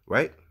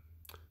 right?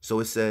 So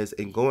it says,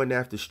 and going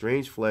after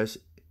strange flesh,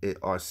 it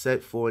are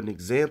set for an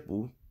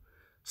example,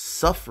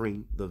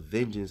 suffering the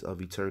vengeance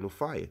of eternal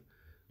fire.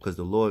 Because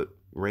the Lord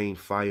rained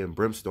fire and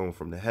brimstone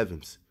from the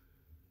heavens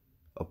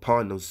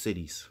upon those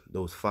cities,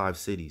 those 5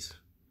 cities.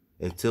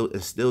 And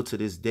still to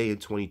this day in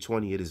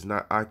 2020, it is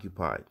not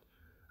occupied.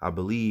 I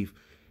believe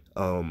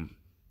what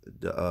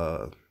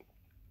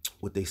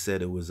they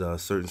said, it was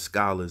certain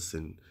scholars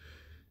and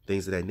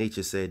things of that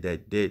nature said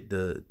that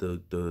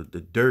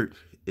the dirt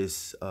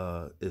is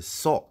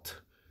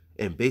salt,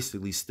 and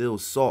basically still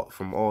salt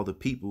from all the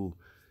people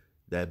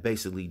that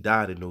basically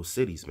died in those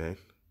cities, man.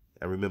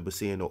 I remember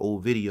seeing an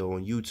old video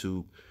on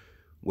YouTube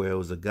where it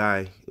was a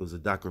guy, it was a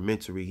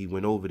documentary, he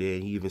went over there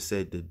and he even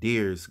said the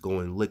deers go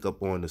and lick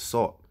up on the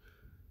salt,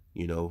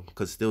 you know,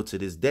 because still to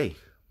this day,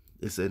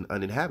 it's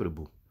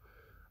uninhabitable.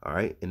 All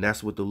right. And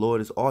that's what the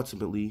Lord is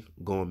ultimately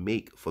going to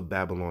make for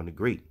Babylon the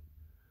Great.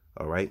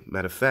 All right.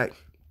 Matter of fact,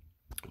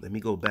 let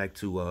me go back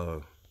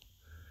to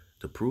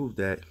prove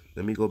that.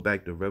 Let me go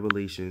back to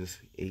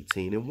Revelations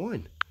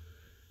 18:1,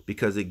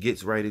 because it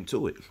gets right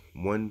into it.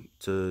 1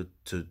 to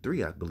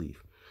 3, I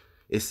believe.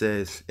 It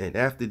says, and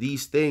after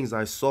these things,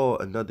 I saw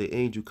another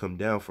angel come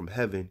down from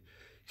heaven,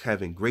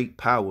 having great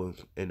power,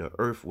 and the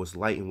earth was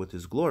lightened with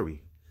his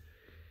glory.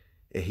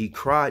 And he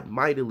cried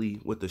mightily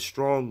with a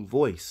strong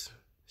voice,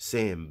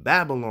 saying,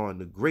 Babylon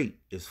the Great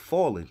is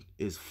fallen,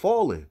 is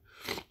fallen.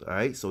 All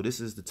right. So this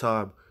is the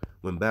time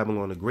when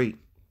Babylon the Great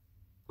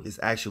is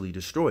actually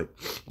destroyed.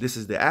 This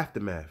is the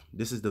aftermath.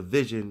 This is the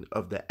vision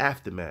of the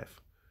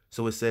aftermath.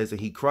 So it says,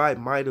 and he cried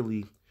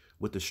mightily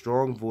with a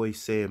strong voice,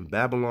 saying,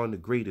 Babylon the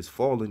Great is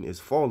fallen,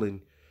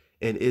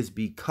 and is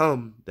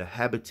become the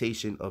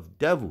habitation of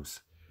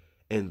devils,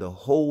 and the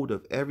hold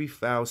of every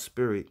foul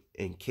spirit,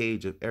 and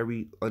cage of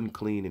every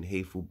unclean and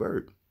hateful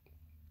bird.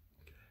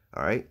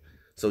 All right.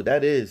 So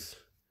that is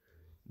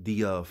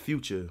the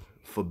future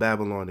for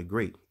Babylon the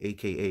Great,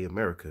 aka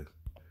America.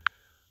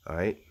 All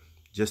right.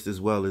 Just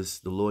as well as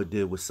the Lord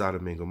did with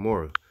Sodom and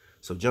Gomorrah.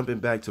 So jumping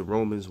back to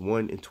Romans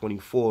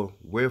 1:24,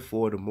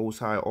 wherefore the Most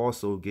High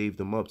also gave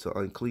them up to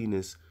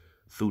uncleanness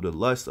through the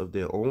lust of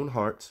their own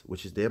hearts,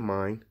 which is their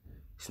mind.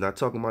 It's not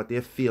talking about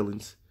their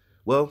feelings.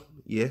 Well,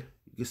 yeah,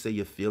 you can say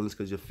your feelings,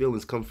 because your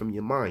feelings come from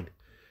your mind.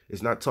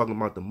 It's not talking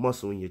about the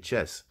muscle in your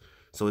chest.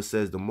 So it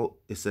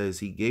says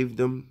he gave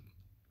them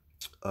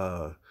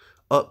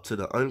up to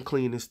the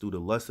uncleanness through the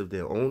lust of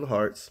their own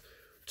hearts,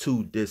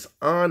 to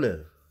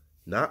dishonor.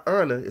 Not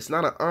honor. It's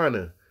not an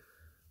honor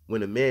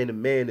when a man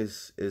and man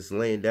is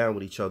laying down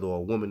with each other, or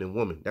a woman and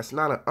woman. That's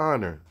not an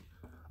honor.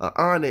 An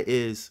honor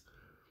is,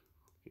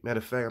 matter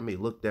of fact, I may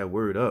look that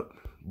word up,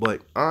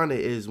 but honor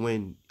is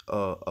when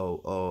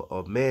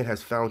a man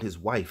has found his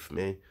wife,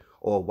 man,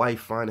 or a wife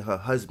finding her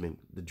husband,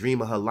 the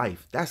dream of her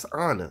life. That's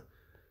honor,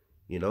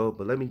 you know.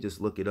 But let me just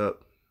look it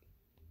up.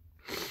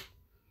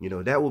 You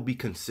know, that will be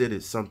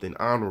considered something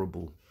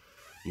honorable,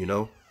 you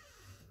know.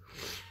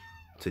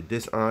 To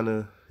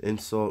dishonor,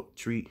 insult,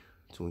 treat,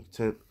 to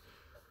attempt,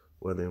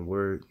 whether in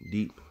word,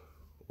 deed,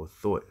 or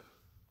thought.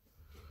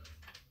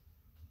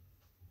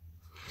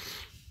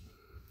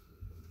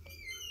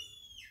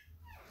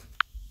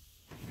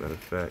 Matter of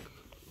fact,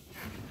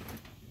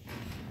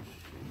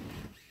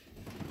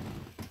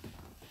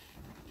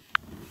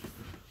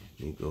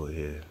 let me go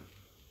here.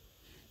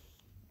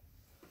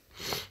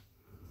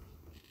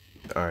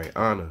 All right,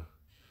 honor.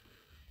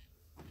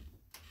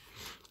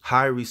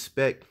 High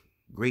respect,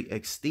 great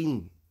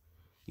esteem.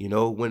 You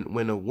know,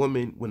 when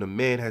a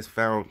man has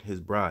found his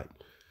bride,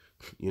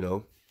 you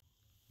know,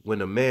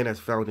 when a man has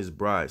found his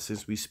bride,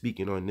 since we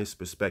speaking on this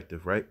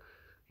perspective, right,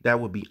 that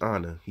would be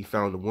honor. He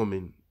found a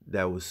woman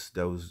that was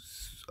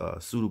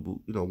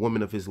suitable, you know,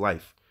 woman of his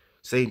life.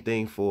 Same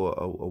thing for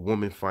a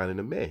woman finding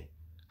a man.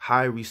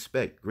 High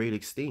respect, great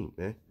esteem,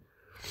 man.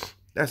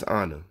 That's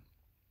honor.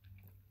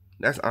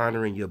 That's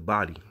honoring your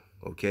body,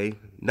 okay?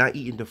 Not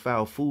eating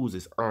defiled foods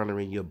is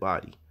honoring your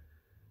body.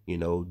 You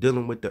know,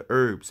 dealing with the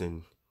herbs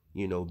and,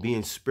 you know,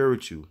 being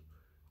spiritual,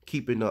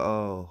 keeping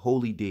the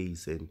holy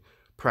days and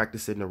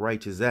practicing the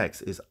righteous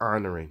acts is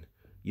honoring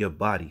your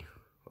body,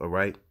 all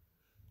right?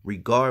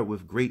 Regard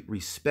with great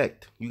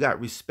respect. You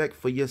got respect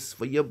for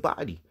your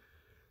body.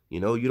 You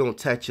know, you don't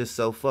touch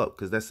yourself up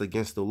because that's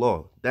against the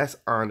law. That's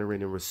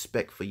honoring and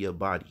respect for your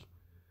body,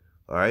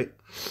 all right?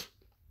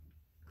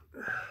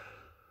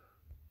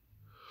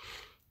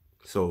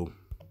 So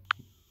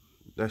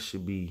that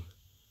should be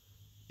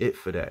it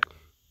for that.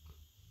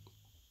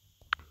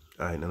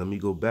 All right, now let me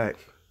go back.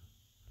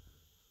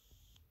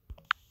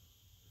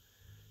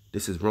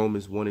 This is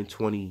Romans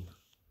 1:20,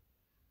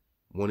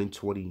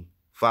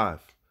 1:25.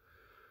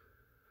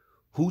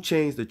 Who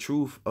changed the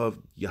truth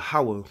of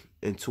Yahawah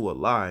into a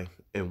lie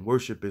and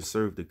worship and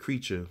serve the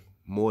creature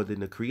more than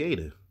the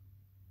creator?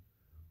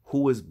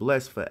 Who is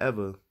blessed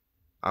forever?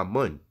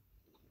 Amen.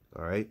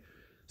 All right.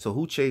 So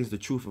who changed the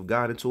truth of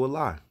God into a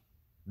lie?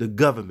 The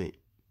government.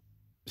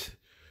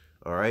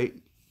 All right.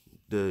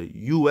 The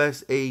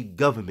USA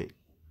government.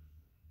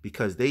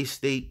 Because they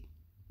state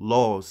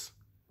laws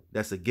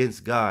that's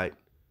against God,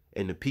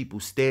 and the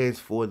people stands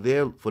for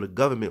the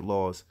government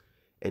laws,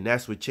 and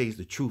that's what changed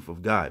the truth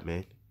of God,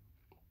 man.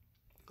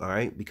 All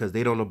right, because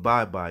they don't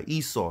abide by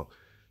Esau,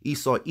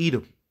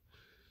 Edom,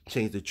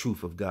 changed the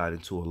truth of God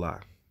into a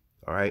lie.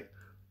 All right,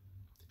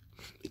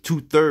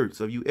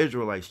 2/3 of you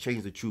Israelites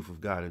changed the truth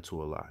of God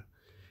into a lie,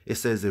 It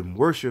says, and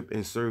worship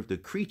and serve the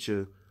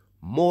creature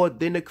more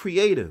than the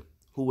creator,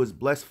 who is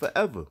blessed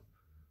forever.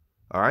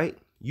 All right?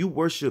 You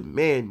worship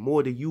man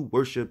more than you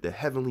worship the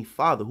heavenly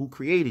Father who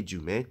created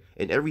you, man,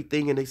 and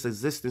everything in its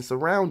existence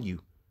around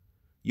you.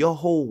 Your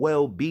whole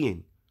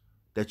well-being,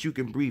 that you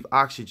can breathe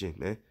oxygen,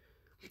 man.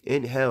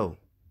 Inhale,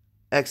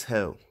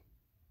 exhale,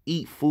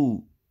 eat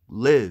food,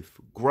 live,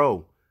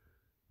 grow,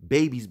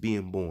 babies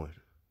being born,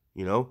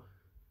 you know.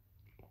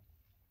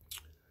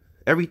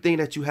 Everything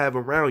that you have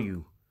around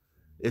you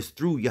is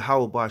through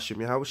Yahawah, BaHaSham,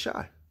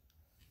 Yahawashi.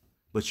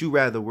 But you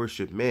rather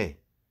worship man.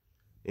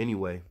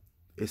 Anyway,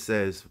 it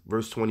says,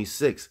 verse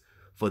 26,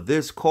 for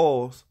this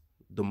cause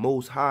the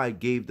Most High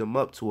gave them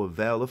up to a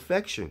vile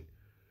affection.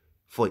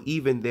 For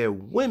even their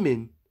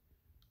women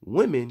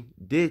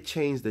did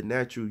change the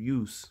natural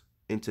use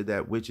into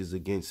that which is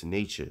against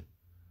nature.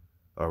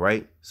 All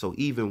right? So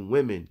even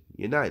women,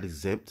 you're not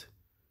exempt.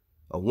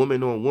 A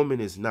woman on woman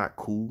is not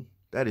cool.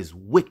 That is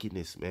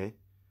wickedness, man.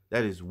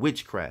 That is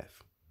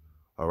witchcraft.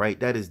 All right?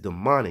 That is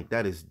demonic.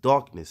 That is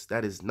darkness.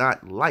 That is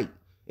not light.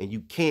 And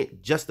you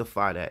can't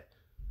justify that.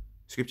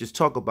 Scriptures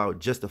talk about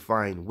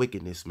justifying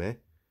wickedness, man,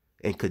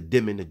 and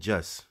condemning the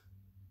just.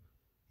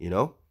 You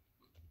know?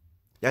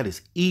 That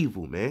is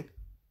evil, man.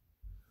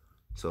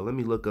 So let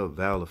me look up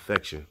vile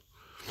affection.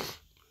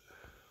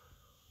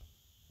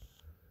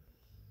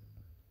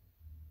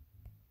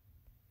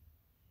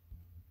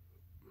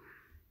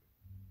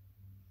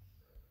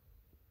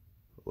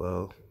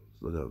 Well,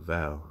 let's look up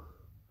vile.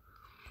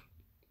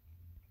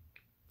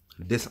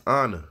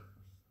 Dishonor,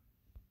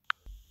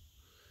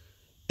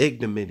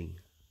 ignominy,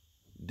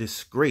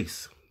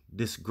 disgrace.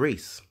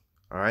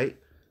 All right?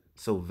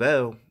 So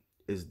vile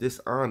is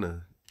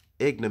dishonor,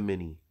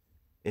 ignominy,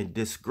 and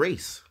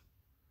disgrace.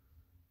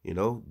 You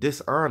know,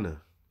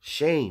 dishonor,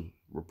 shame,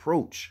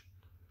 reproach.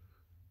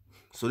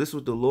 So this is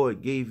what the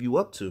Lord gave you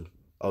up to,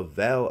 a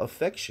vile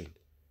affection.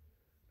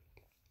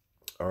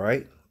 All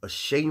right? A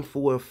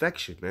shameful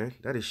affection, man.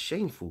 That is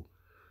shameful.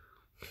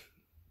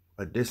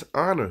 A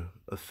dishonor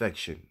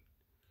affection.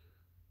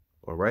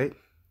 All right?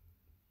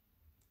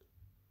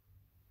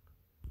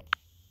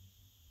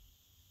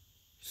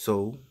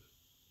 So,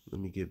 let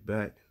me get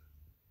back.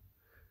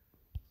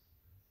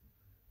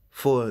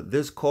 For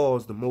this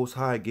cause the Most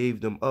High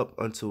gave them up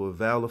unto a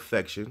vile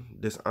affection,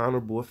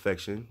 dishonorable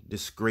affection,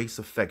 disgrace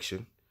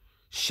affection,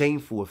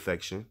 shameful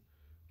affection.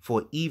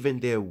 For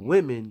even their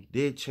women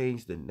did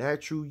change the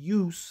natural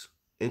use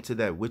into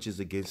that which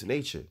is against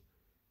nature.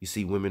 You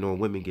see women on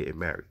women getting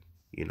married,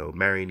 you know,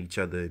 marrying each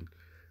other and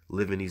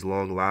living these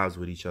long lives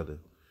with each other,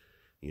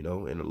 you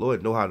know. And the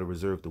Lord know how to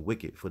reserve the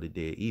wicked for the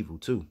day of evil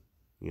too,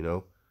 you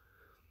know.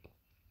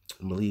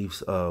 I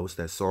believe, what's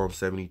that, Psalm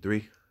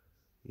 73,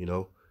 you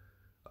know.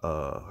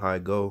 How I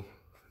go.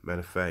 Matter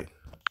of fact,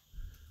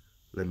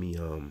 let me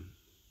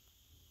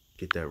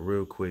get that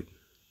real quick.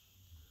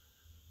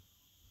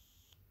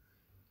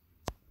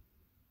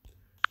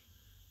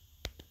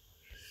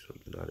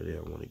 Something out of there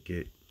I want to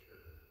get.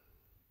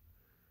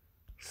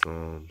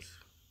 Psalms.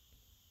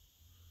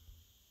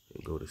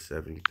 And go to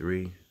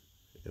 73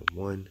 and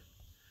 1.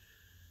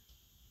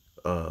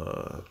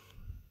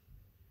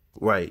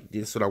 Right,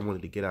 this is what I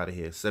wanted to get out of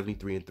here.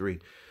 73 and 3.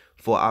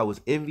 For I was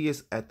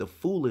envious at the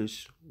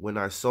foolish when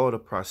I saw the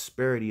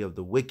prosperity of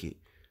the wicked.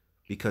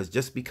 Because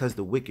just because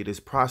the wicked is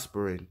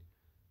prospering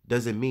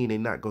doesn't mean they're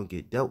not going to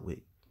get dealt with.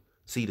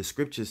 See, the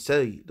scriptures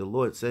say, the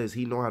Lord says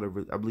he know how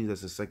to, I believe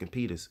that's in 2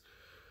 Peter's,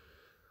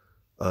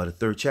 the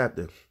 3rd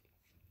chapter.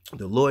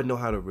 The Lord know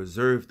how to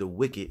reserve the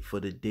wicked for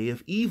the day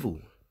of evil.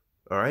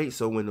 All right.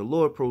 So when the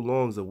Lord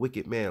prolongs a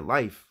wicked man's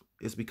life,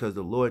 it's because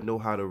the Lord know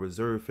how to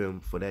reserve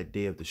him for that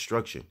day of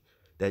destruction,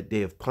 that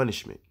day of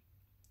punishment.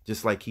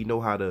 Just like he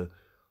know how to,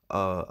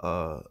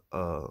 how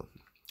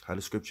the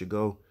scripture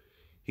go,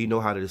 he know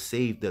how to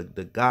save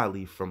the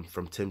godly from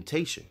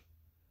temptation.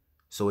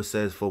 So it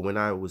says, for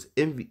I was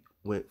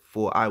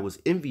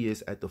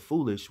envious at the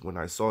foolish when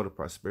I saw the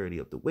prosperity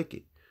of the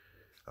wicked.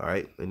 All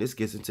right. And this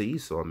gets into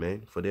Esau,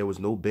 man. For there was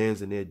no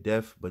bands in their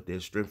death, but their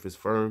strength is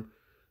firm.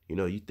 You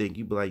know, you think,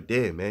 you be like,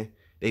 damn, man,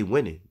 they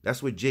winning.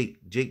 That's what Jake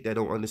that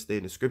don't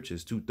understand the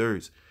scriptures,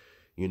 2/3,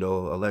 you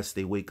know, unless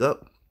they wake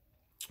up.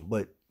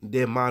 But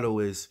their motto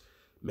is,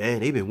 man,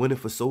 they've been winning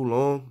for so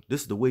long.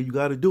 This is the way you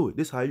got to do it.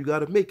 This is how you got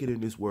to make it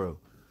in this world.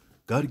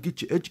 Got to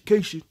get your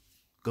education.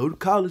 Go to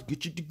college.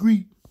 Get your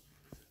degree.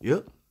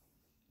 Yep.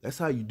 That's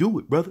how you do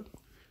it, brother.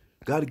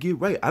 Got to get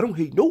right. I don't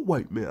hate no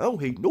white man. I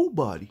don't hate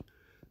nobody.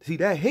 See,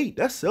 that hate,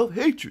 that's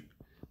self-hatred.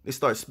 They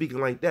start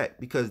speaking like that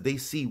because they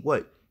see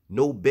what?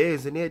 No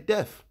bands in their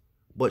death.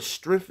 But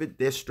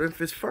their strength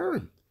is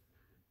firm.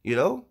 You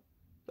know?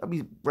 I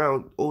be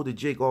around older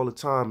Jake all the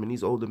time, and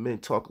these older men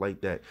talk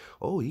like that.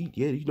 Oh, you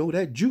know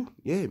that Jew?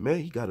 Yeah, man,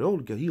 he got it all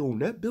together. He own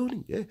that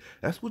building. Yeah,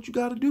 that's what you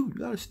got to do. You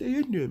got to stay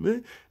in there,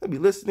 man. I be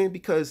listening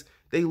because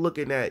they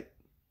looking at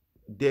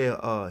their,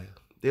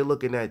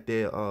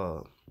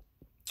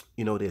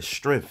 you know, their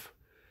strength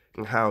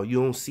and how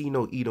you don't see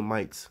no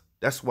Edomites.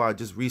 That's why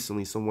just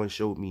recently someone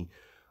showed me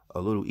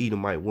a little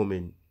Edomite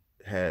woman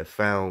had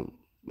found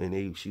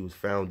and she was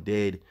found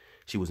dead.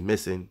 She was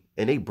missing,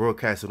 and they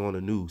broadcast it on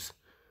the news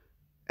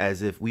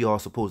as if we all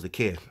supposed to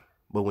care.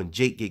 But when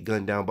Jake get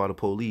gunned down by the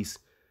police,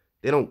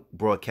 they don't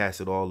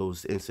broadcast it, all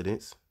those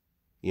incidents,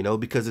 you know,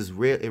 because it's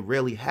rare. It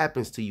rarely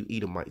happens to you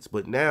Edomites.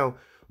 But now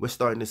we're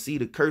starting to see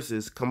the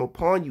curses come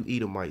upon you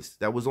Edomites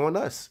that was on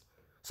us.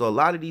 So a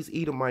lot of these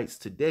Edomites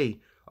today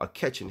are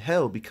catching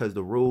hell because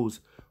the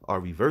roles are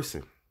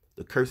reversing.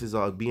 The curses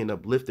are being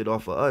uplifted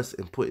off of us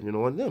and putting it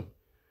on them.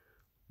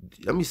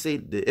 Let me say,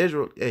 the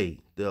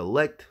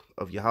elect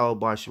of Yahawah,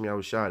 BaHaSham,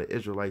 Yahawashi, the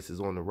Israelites is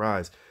on the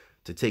rise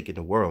to take in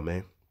the world,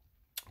 man.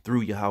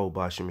 Through Yahawah,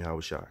 BaHaSham,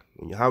 Yahawashi.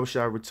 When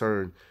Yahawashi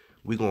return,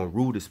 we're going to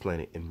rule this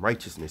planet in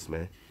righteousness,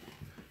 man.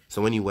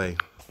 So anyway,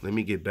 let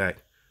me get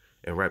back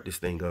and wrap this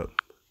thing up.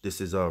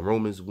 This is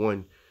Romans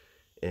 1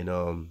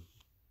 and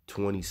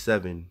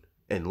 27.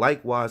 And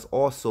likewise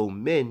also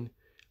men,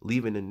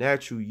 leaving the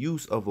natural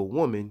use of a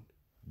woman,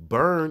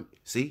 burn.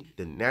 See,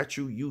 the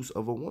natural use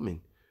of a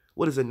woman.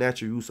 What is a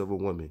natural use of a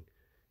woman?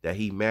 That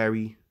he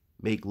marry,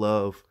 make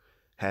love,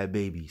 have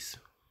babies.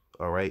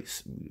 All right.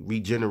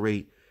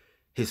 Regenerate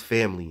his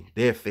family,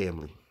 their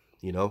family,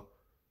 you know.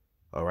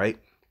 All right.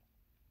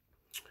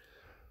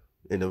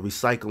 And the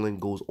recycling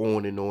goes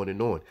on and on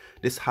and on.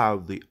 This is how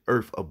the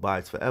earth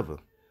abides forever.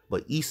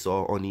 But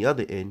Esau, on the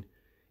other end,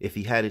 if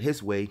he had it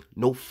his way,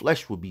 no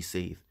flesh would be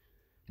saved.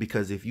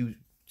 Because if you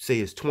say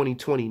it's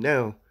 2020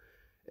 now,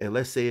 and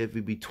let's say if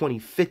it be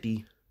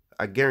 2050,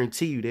 I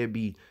guarantee you there'd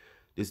be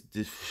this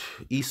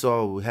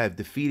Esau will have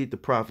defeated the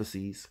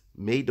prophecies,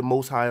 made the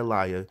Most High a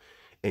liar,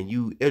 and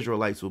you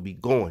Israelites will be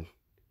gone.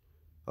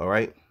 All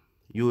right?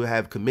 You will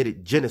have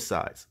committed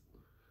genocides,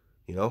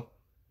 you know?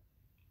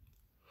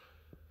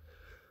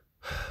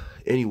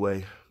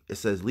 Anyway, it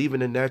says,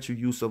 leaving the natural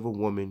use of a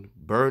woman,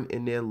 burn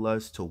in their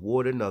lust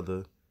toward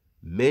another,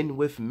 men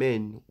with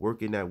men,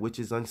 working that which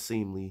is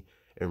unseemly,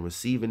 and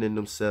receiving in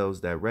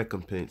themselves that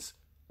recompense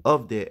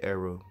of their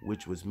error,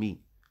 which was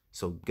meat.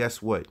 So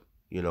guess what?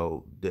 You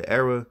know, the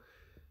error,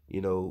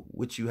 you know,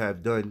 which you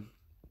have done,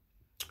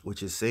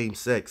 which is same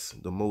sex,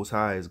 the Most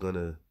High is going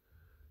to,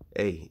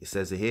 hey, it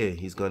says it here,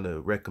 he's going to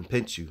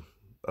recompense you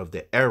of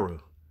the error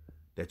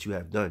that you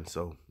have done.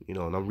 So, you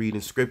know, and I'm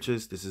reading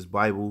scriptures. This is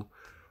Bible.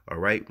 All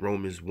right.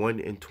 Romans 1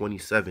 and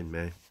 27,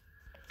 man.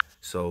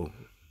 So,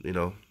 you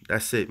know,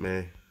 that's it,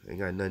 man. Ain't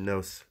got nothing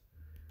else.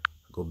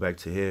 Go back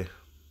to here.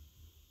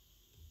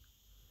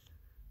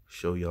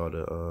 Show y'all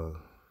the,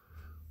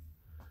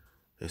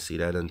 and see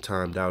that done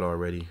timed out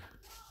already.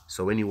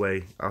 So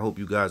anyway, I hope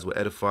you guys were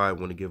edified. I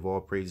want to give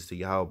all praises to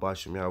Yahawah,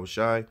 BaHaSham,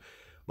 Yahawashi,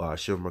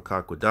 BaHaSham,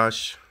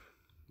 Qadash.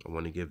 I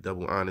want to give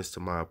double honors to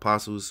my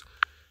apostles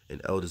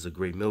and elders of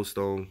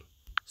GreatMillStone.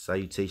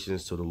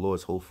 Salutations to the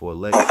Lord's hopeful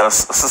elect. A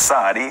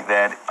society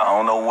that I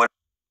don't know what.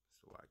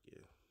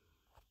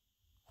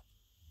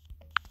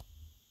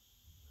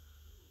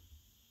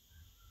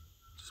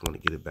 Just want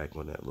to get it back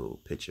on that little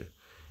picture.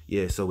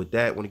 Yeah, so with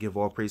that, I want to give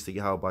all praise to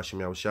Yahawah, BaHaSham,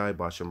 Yahawashi,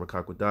 BaHaSham,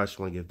 Qadash.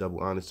 I want to give double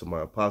honors to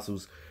my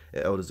apostles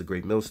and elders of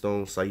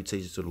GreatMillStone.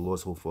 Salutations to the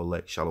Lord's hopeful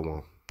elect.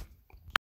 Shalom.